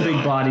 I saw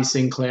Big Barty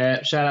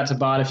Sinclair. Shout out to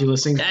Bart if you're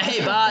listening.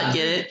 Hey Bart,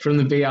 get it from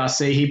the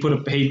BRC. He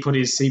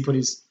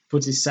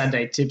puts his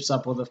Saturday tips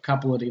up with a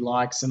couple that he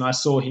likes, and I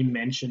saw him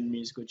mention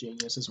Musical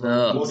Genius as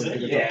well. Was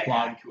it? Yeah.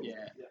 Plug. Cool.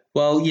 Yeah.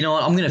 Well, you know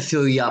what? I'm going to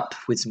fill you up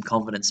with some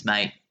confidence,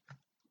 mate.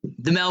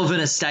 The Melbourne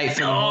Estate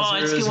for the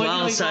Mozza as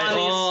well. So,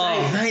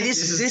 mate,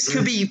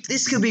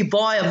 this could be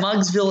buy a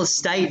Mugsville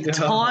Estate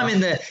time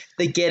in the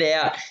get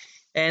out.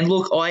 And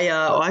look,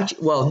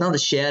 another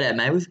shout out,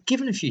 mate. We've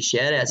given a few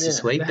shout outs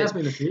this week. There has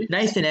been a few.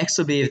 Nathan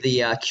Exelby of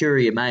the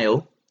Courier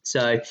Mail.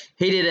 So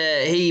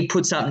he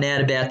put something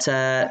out about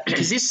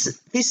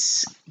is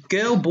this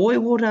girl, boy,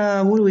 what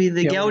are we,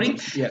 the gelding?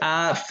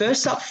 Yeah.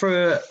 First up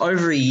for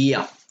over a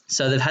year.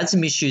 So they've had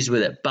some issues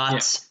with it,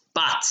 but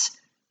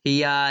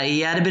he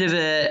had a bit of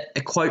a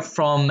quote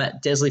from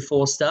Desley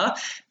Forster,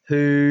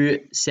 who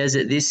says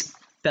that this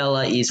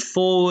fella is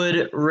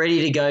forward,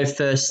 ready to go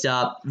first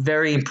up,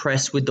 very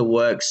impressed with the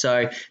work.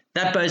 So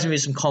that bodes me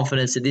with some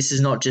confidence that this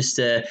is not just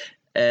a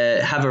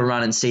have a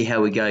run and see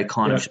how we go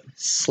kind of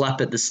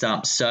slap at the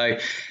stump. So,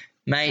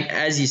 mate,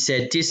 as you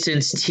said,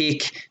 distance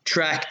tick,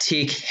 track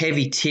tick,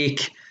 heavy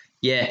tick.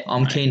 Yeah,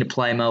 I'm keen to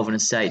play Melbourne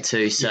Estate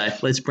too, so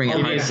let's bring it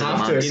home to the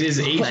Mugs. It is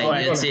each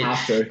way. That's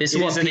it. This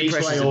is what peer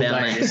pressure is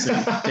about, mate.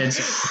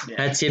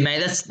 That's it,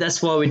 mate.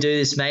 That's why we do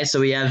this, mate. So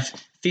we have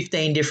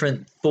 15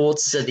 different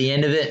thoughts at the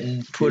end of it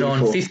and put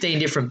on 15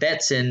 different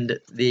bets, and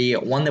the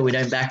one that we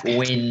don't back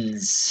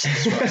wins.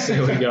 That's right, so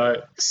here we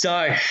go.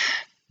 So,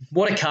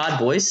 what a card,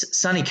 boys.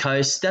 Sunny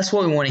Coast, that's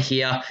what we want to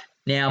hear.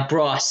 Now,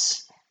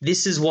 Bryce,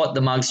 this is what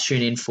the Mugs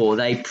tune in for.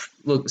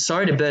 Look,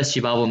 sorry to burst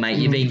your bubble, mate.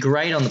 You've been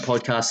great on the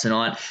podcast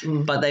tonight,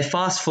 but they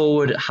fast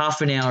forward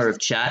half an hour of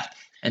chat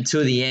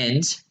until the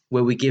end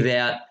where we give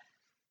out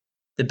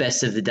the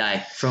best of the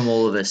day from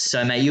all of us.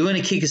 So, mate, you're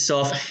going to kick us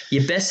off.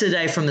 Your best of the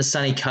day from the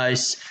Sunny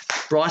Coast.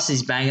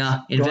 Bryce's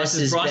banger.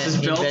 Bryce's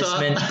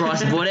investment.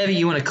 Bryce, whatever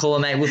you want to call it,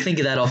 mate. We'll think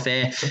of that off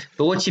air.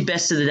 But what's your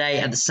best of the day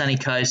at the Sunny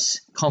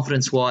Coast?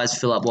 Confidence-wise,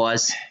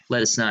 fill-up-wise,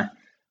 let us know.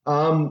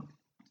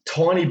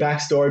 Tiny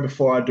backstory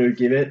before I do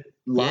give it.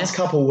 Last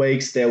couple of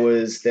weeks, there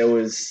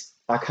was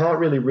I can't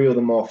really reel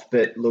them off,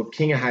 but look,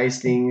 King of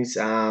Hastings,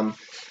 King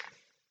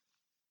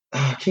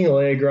of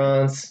Lear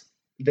Grants.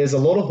 There's a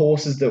lot of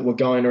horses that were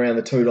going around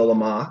the $2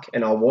 mark,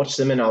 and I watched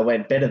them and I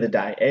went bet of the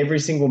day. Every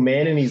single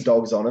man and his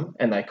dog's on them,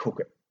 and they cook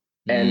it.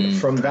 And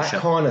from that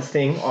kind of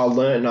thing, I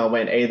learned and I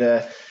went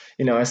either,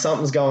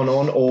 something's going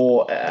on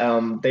or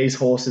these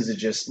horses are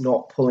just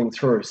not pulling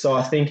through. So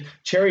I think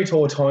Cherry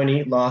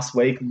Tortoni last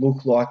week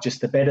looked like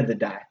just the bet of the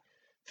day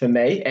for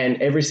me,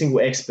 and every single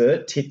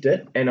expert tipped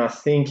it. And I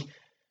think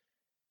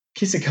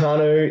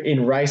Kisakano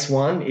in race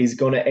 1 is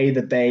going to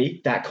either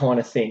be that kind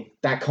of thing,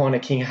 that kind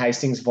of King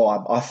Hastings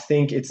vibe. I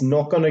think it's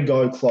not going to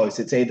go close.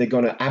 It's either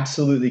going to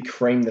absolutely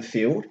cream the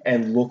field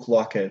and look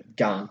like a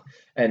gun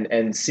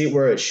and sit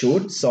where it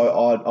should.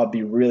 So I'd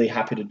be really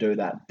happy to do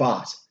that.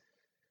 But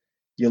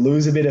you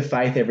lose a bit of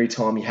faith every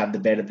time you have the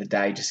bet of the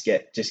day. Just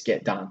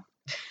get done.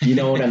 You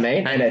know what I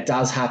mean? And it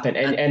does happen.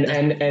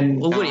 And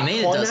well, what do you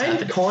mean it does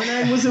happen?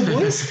 Kynane was a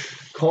boys.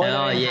 A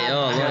lot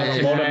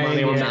of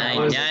money on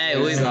that.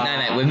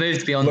 Yeah, we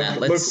moved beyond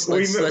that. Let's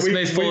move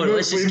forward.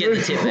 Let's just get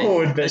the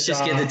tip. Let's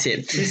just get the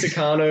tip.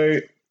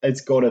 Kisakano,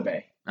 it's got to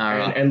be. All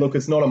right. And look,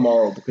 it's not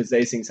immoral because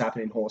these things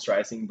happen in horse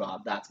racing,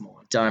 but that's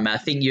mine. Don't worry, mate. I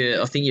think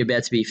you're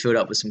about to be filled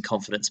up with some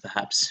confidence,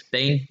 perhaps.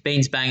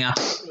 Bean's banger.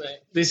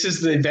 This is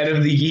the bet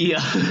of the year.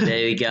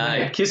 There we go.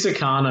 Mate,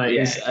 Kisakano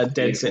is a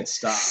dead set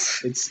star.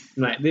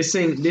 This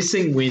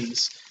thing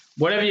wins.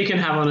 Whatever you can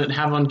have on it,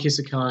 have on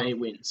Kisakano, it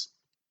wins.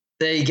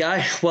 There you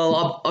go.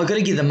 Well, I've got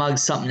to give the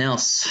Mugs something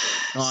else.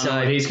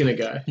 So he's going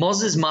to go.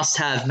 Moz's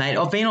must-have, mate.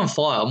 I've been on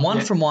fire. I'm one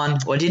from one.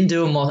 Well, I didn't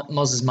do a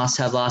Moz's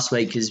must-have last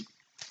week because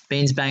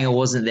Beans Banger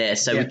wasn't there,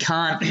 so we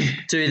can't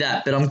do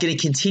that. But I'm going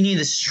to continue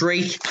the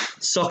streak.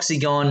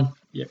 Soxagon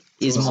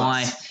is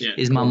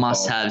my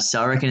must-have.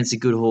 So I reckon it's a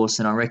good horse,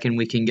 and I reckon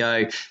we can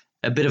go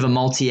a bit of a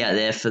multi out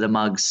there for the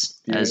mugs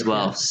as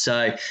well. Yeah.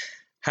 So,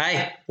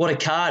 hey, what a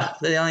card.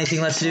 The only thing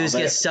left to do is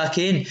get stuck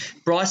in.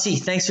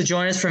 Brycey, thanks for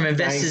joining us from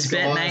Investors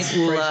Bet, mate.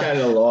 Appreciate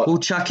it a lot. We'll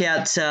chuck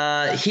out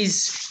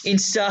his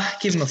Insta.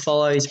 Give him a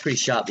follow. He's pretty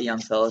sharp, the young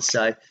fella.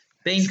 So,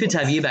 Bean, good to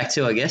have you back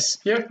too, I guess.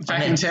 Yep,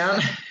 back in town.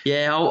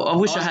 Yeah, I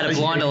wish I had a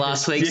blinder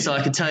last week so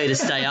I could tell you to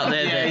stay up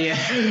there.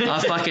 I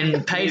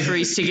fucking paid for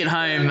his ticket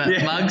home,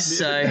 Mugs.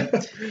 So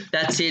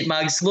that's it,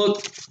 Mugs.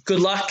 Look, good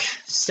luck.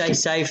 Stay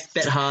safe.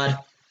 Bet hard.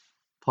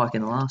 Pike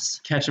in the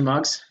last. Catch your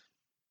Mugs.